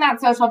 maintaining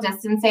that social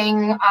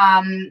distancing,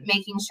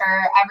 making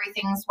sure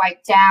everything's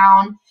wiped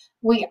down.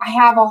 I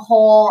have a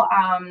whole,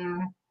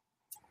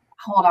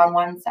 hold on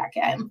one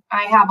second.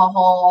 I have a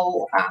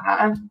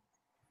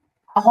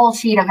whole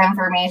sheet of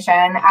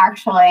information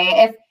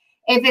actually.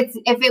 If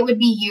it would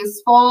be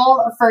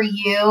useful for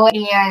you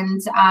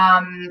and,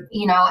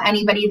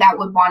 anybody that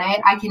would want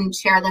it, I can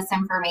share this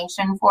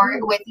information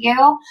with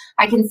you.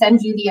 I can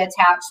send you the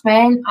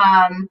attachment.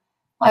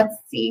 Let's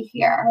see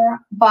here,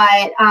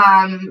 but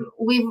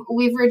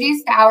we've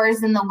reduced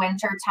hours in the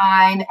winter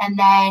time, and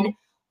then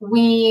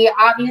we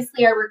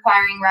obviously are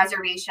requiring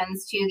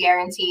reservations to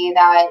guarantee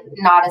that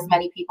not as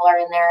many people are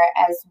in there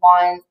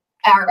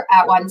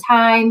at one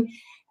time.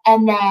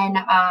 And then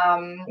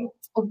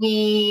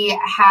we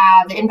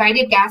have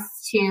invited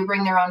guests to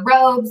bring their own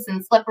robes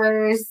and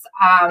slippers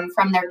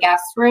from their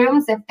guest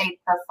rooms if they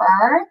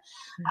prefer.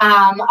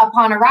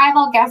 Upon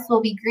arrival, guests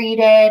will be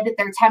greeted,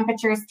 their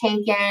temperatures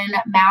taken,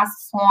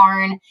 masks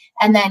worn,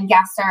 and then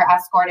guests are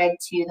escorted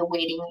to the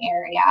waiting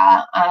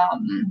area.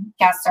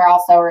 Guests are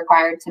also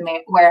required to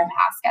wear a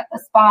mask at the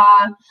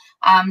spa.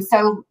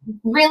 So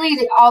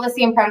really all the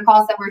same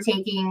protocols that we're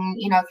taking,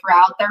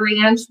 throughout the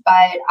ranch,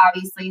 but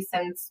obviously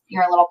since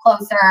you're a little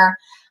closer,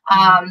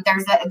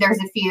 There's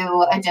a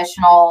few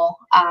additional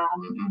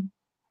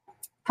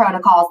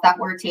protocols that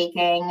we're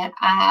taking.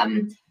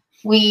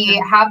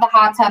 We have the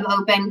hot tub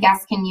open.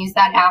 Guests can use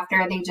that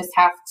after. They just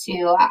have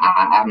to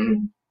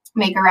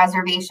make a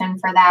reservation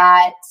for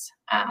that.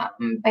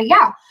 But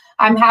yeah,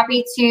 I'm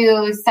happy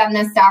to send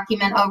this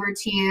document over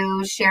to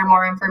you, share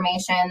more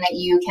information that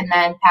you can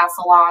then pass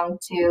along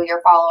to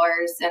your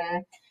followers,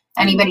 and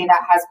anybody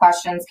that has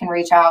questions can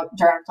reach out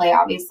directly,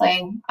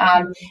 obviously.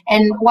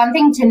 And one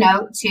thing to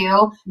note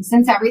too,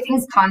 since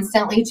everything's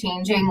constantly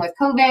changing with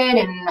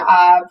COVID and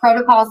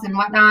protocols and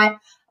whatnot,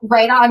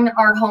 right on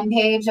our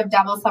homepage of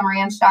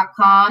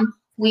devilsumranch.com,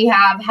 we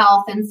have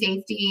health and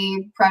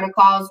safety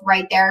protocols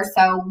right there.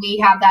 So we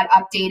have that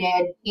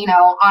updated,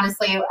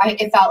 honestly,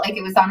 it felt like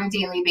it was on a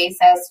daily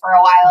basis for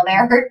a while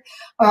there,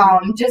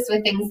 just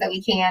with things that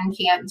we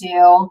can't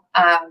do.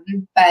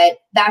 But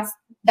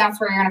that's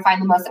where you're going to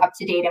find the most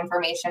up-to-date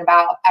information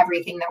about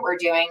everything that we're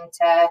doing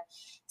to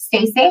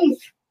stay safe.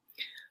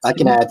 I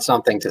can add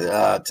something to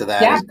that.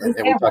 Yeah,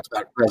 we talked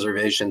about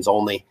reservations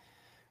only.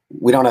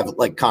 We don't have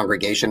like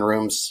congregation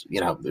rooms.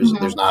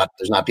 There's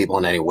not people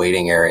in any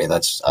waiting area.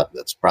 That's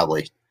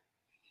probably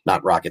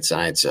not rocket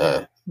science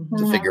to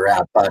figure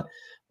out. But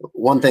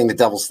one thing that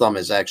Devil's Thumb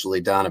has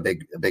actually done, a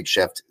big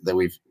shift that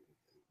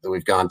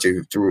we've gone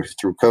to through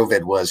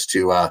COVID, was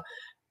to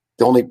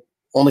the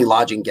only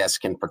lodging guests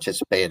can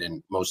participate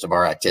in most of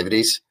our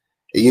activities.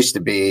 It used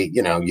to be,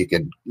 you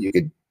could.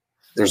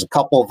 There's a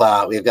couple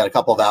of we've got a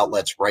couple of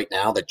outlets right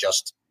now that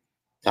just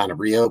kind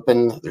of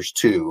reopened. There's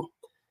two.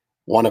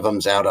 One of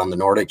them's out on the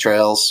Nordic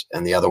trails,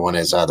 and the other one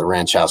is the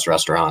Ranch House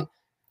Restaurant.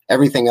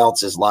 Everything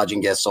else is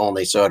lodging guests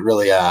only, so it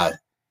really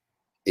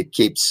it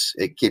keeps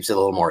it a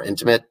little more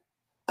intimate.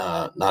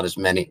 Not as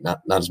many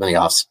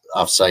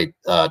off-site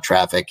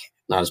traffic,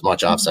 not as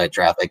much off-site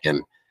traffic,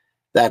 and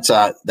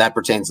that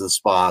pertains to the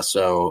spa.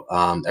 So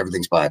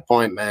everything's by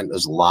appointment.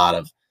 There's a lot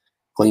of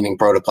cleaning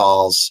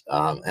protocols,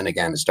 and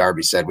again, as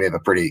Darby said, we have a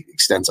pretty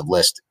extensive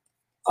list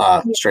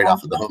straight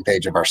off of the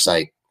homepage of our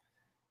site.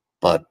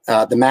 But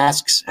the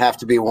masks have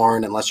to be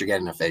worn unless you're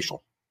getting a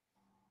facial.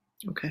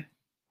 Okay.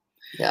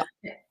 Yeah.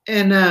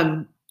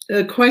 And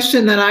a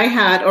question that I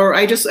had, or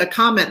a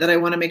comment that I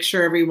want to make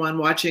sure everyone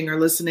watching or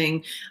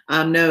listening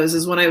knows,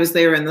 is when I was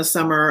there in the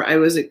summer,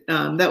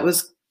 that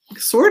was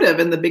sort of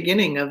in the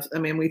beginning of,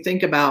 we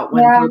think about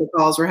when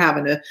protocols were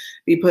having to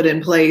be put in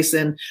place,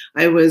 and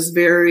I was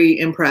very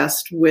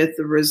impressed with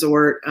the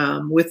resort,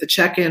 with the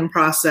check-in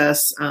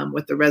process,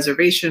 with the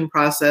reservation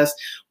process.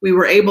 We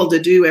were able to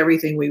do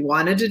everything we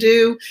wanted to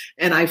do,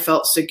 and I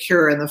felt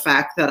secure in the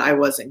fact that I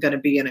wasn't going to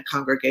be in a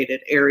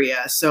congregated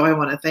area. So I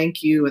want to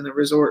thank you and the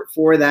resort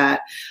for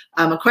that.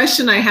 A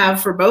question I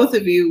have for both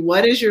of you: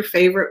 what is your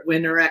favorite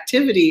winter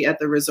activity at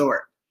the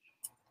resort?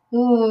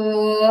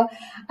 Ooh,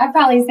 I'd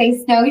probably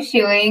say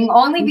snowshoeing,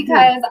 only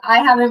because I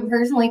haven't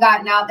personally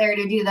gotten out there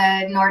to do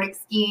the Nordic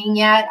skiing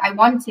yet. I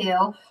want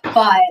to,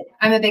 but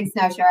I'm a big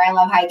snowshoer. I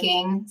love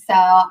hiking, so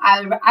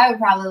I would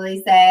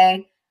probably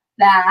say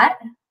that.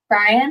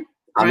 Brian?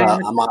 I'm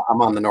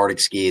on the Nordic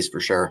skis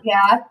for sure.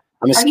 Yeah.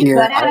 I'm a skier. You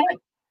good at it?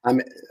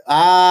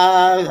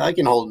 I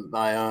can hold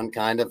my own,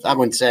 kind of. I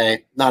wouldn't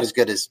say not as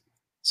good as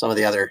some of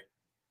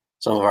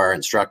our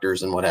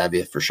instructors and what have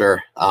you, for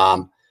sure.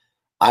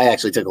 I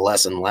actually took a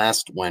lesson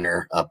last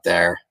winter up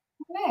there.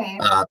 Okay.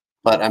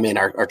 But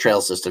our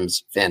trail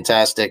system's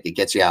fantastic. It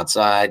gets you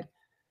outside.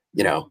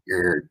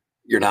 You're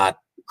not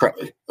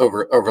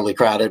overly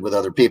crowded with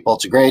other people.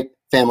 It's a great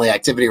family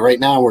activity. Right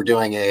now, we're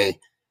doing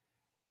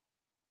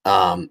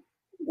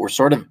we're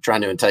sort of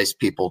trying to entice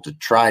people to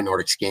try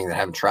Nordic skiing that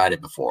haven't tried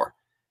it before.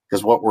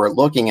 Because what we're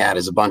looking at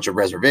is a bunch of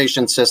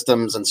reservation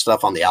systems and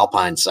stuff on the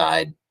alpine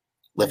side,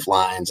 lift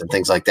lines and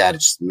things like that.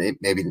 It's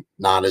maybe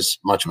not as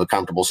much of a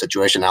comfortable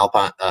situation.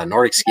 Alpine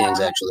Nordic skiing is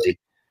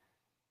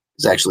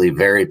actually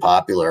very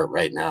popular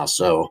right now.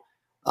 So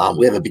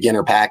we have a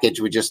beginner package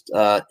we just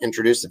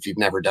introduced. If you've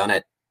never done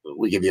it,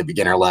 we give you a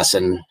beginner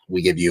lesson.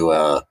 We give you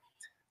a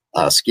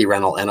ski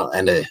rental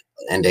and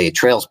a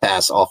trails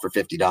pass, all for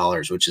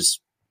 $50, which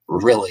is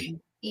really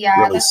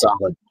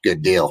solid,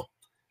 good deal.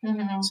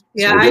 Mm-hmm.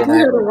 Yeah, I did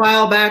it a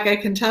while back. I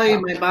can tell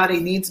you, my body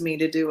needs me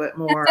to do it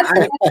more.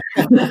 That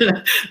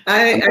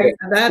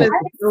is,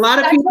 a lot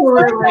of people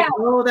are like,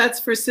 "Oh, that's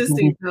for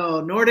sissies." No,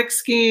 Nordic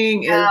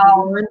skiing is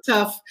more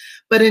tough,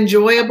 but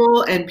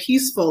enjoyable and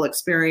peaceful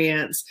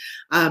experience.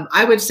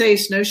 I would say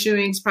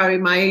snowshoeing is probably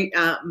my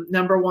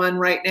number one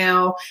right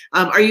now.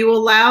 Are you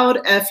allowed,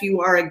 if you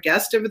are a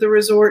guest of the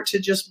resort, to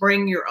just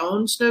bring your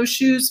own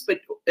snowshoes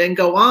and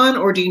go on,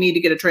 or do you need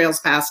to get a trails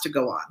pass to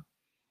go on?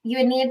 You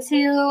would need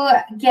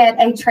to get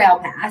a trail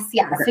pass.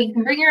 Yeah. Okay. So you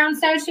can bring your own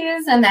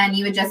snowshoes, and then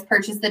you would just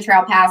purchase the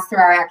trail pass through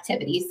our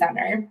activity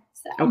center.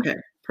 So. Okay,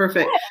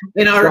 perfect.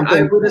 And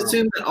I would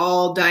assume that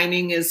all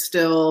dining is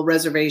still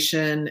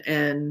reservation,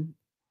 and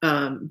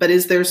but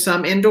is there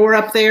some indoor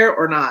up there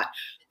or not?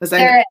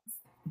 There is.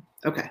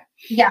 Okay.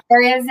 Yeah,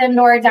 there is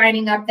indoor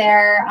dining up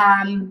there.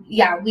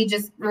 Yeah, we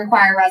just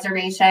require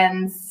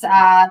reservations.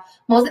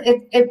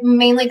 It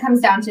mainly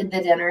comes down to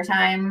the dinner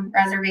time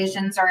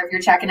reservations, or if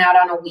you're checking out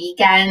on a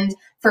weekend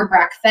for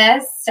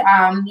breakfast.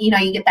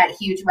 You get that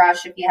huge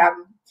rush if you have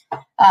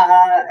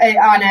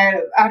on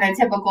a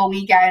typical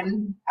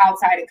weekend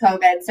outside of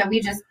COVID. So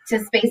we just, to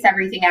space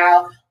everything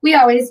out, we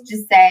always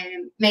just say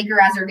make a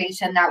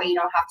reservation. That way you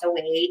don't have to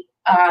wait.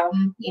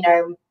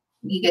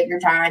 You get your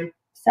time.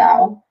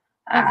 So.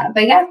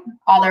 But yeah,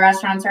 all the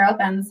restaurants are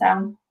open,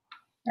 so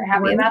we're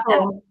happy about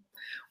that.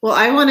 Well,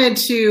 I wanted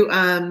to,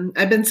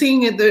 I've been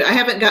seeing it, I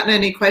haven't gotten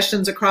any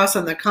questions across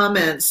on the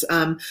comments.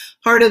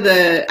 Part of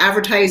the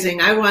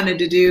advertising I wanted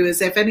to do is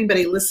if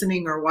anybody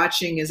listening or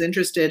watching is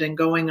interested in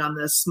going on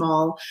this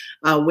small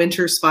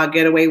winter spa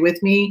getaway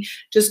with me,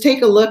 just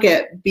take a look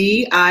at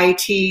bit.ly/winter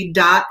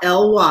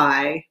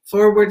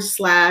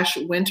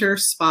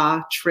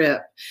spa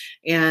trip.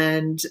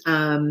 And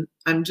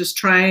I'm just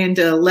trying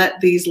to let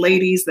these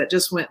ladies that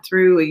just went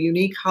through a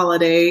unique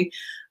holiday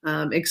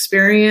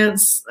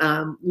experience,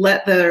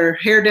 let their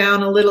hair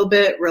down a little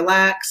bit,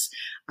 relax.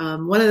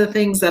 One of the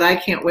things that I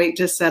can't wait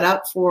to set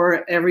up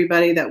for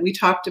everybody that we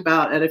talked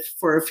about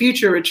for a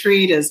future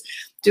retreat is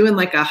doing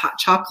like a hot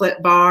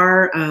chocolate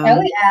bar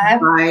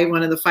by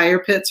one of the fire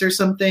pits or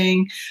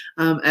something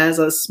as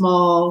a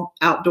small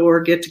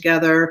outdoor get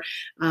together.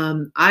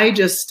 I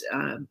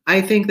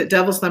think that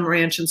Devil's Thumb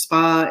Ranch and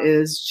Spa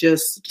is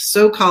just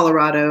so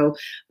Colorado.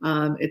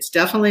 It's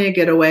definitely a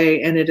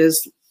getaway, and it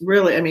is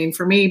really, I mean,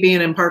 for me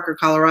being in Parker,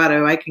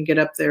 Colorado, I can get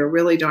up there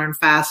really darn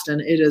fast, and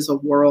it is a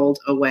world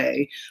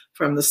away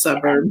from the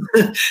suburb,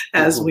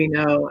 as we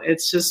know.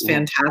 It's just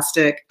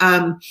fantastic.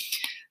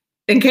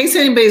 In case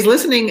anybody's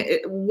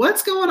listening,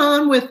 what's going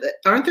on with,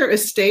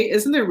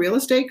 isn't there real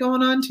estate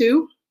going on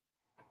too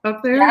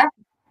up there? Yeah.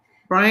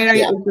 Brian,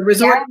 is the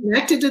resort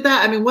connected to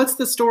that? I mean, what's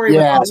the story?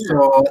 Yeah,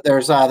 so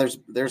there's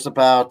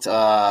about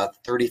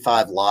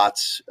 35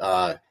 lots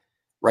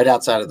right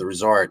outside of the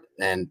resort,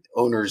 and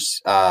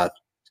owners have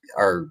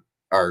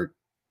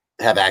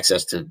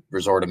access to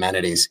resort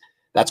amenities.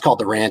 That's called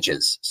the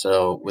ranches.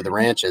 So with the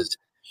ranches,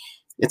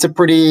 it's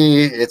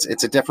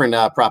a different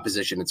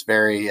proposition. It's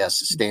very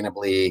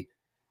sustainably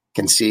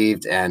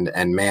conceived and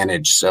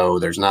managed. So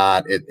there's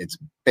not, it's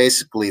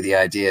basically, the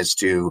idea is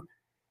to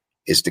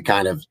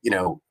kind of,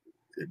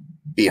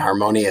 be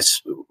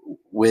harmonious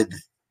with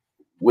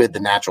the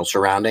natural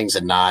surroundings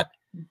and not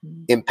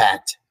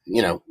impact,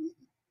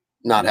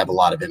 not have a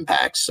lot of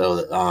impact.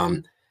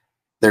 So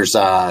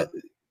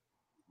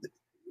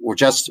we're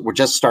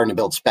just starting to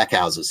build spec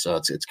houses. So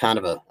it's kind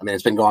of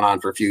it's been going on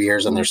for a few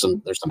years, and there's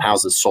some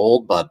houses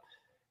sold, but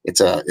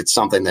it's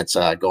something that's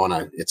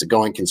it's a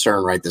going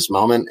concern right this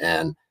moment.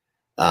 And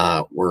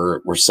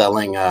we're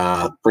selling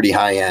pretty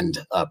high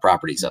end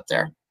properties up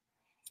there.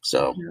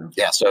 So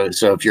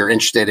so if you're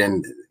interested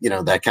in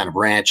that kind of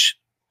ranch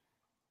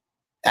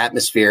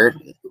atmosphere,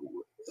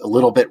 a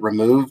little bit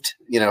removed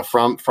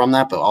from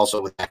that, but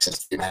also with access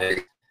to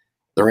humanity,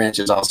 the ranch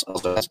is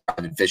also has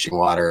private fishing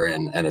water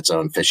and its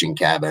own fishing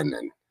cabin,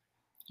 and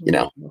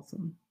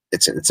awesome.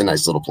 It's a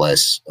nice little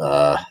place.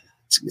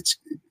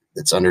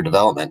 It's under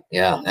development,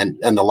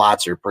 and the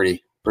lots are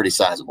pretty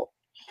sizable.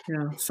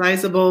 Yeah,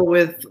 sizable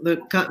with the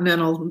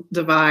Continental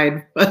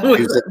Divide.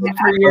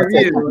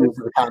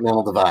 The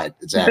Continental Divide,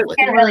 exactly.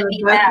 Can't really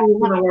beat that. In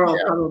the world,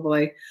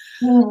 probably.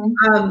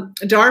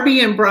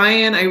 Darby and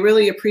Brian, I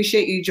really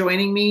appreciate you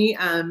joining me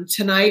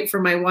tonight for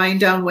my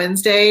Wind Down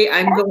Wednesday.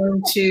 I'm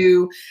going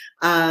to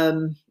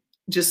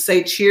just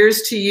say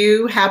cheers to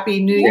you. Happy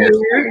New Year.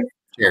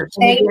 Cheers.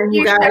 Thank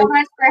you so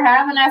much for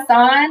having us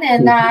on.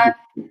 And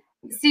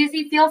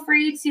Susie, feel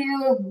free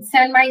to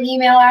send my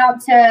email out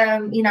to,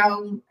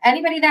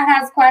 anybody that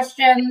has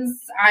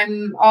questions.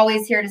 I'm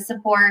always here to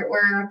support.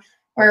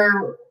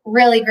 We're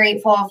really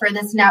grateful for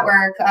this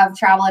network of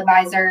travel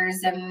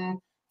advisors and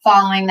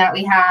following that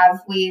we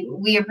have.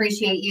 We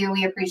appreciate you.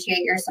 We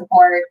appreciate your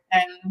support,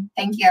 and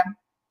thank you.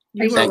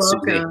 Thanks,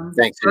 welcome.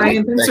 Thanks,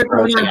 Brian. Thanks for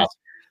coming on.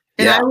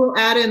 And I will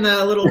add in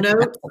the little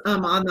notes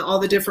on all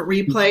the different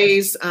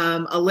replays,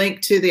 a link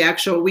to the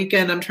actual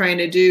weekend I'm trying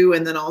to do,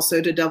 and then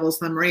also to Devil's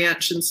Thumb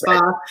Ranch and Spa.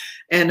 Right.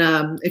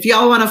 And if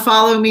y'all want to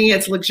follow me,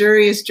 it's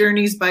Luxurious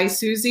Journeys by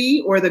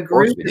Susie, or the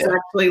group is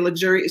actually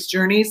Luxurious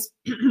Journeys.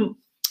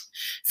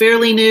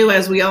 Fairly new,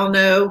 as we all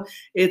know.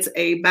 It's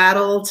a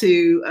battle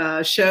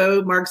to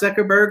show Mark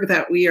Zuckerberg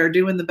that we are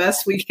doing the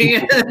best we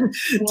can to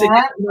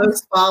get the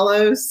most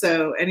follows.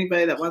 So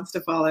anybody that wants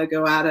to follow,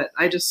 go at it.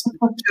 I just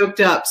choked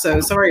up,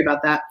 so sorry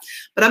about that.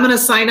 But I'm going to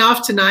sign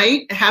off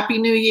tonight. Happy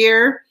New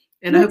Year,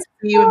 and I hope to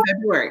see you in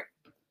February.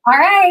 All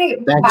right.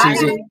 Thanks,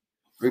 Susie.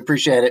 We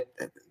appreciate it.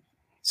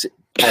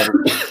 Bye,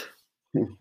 everybody.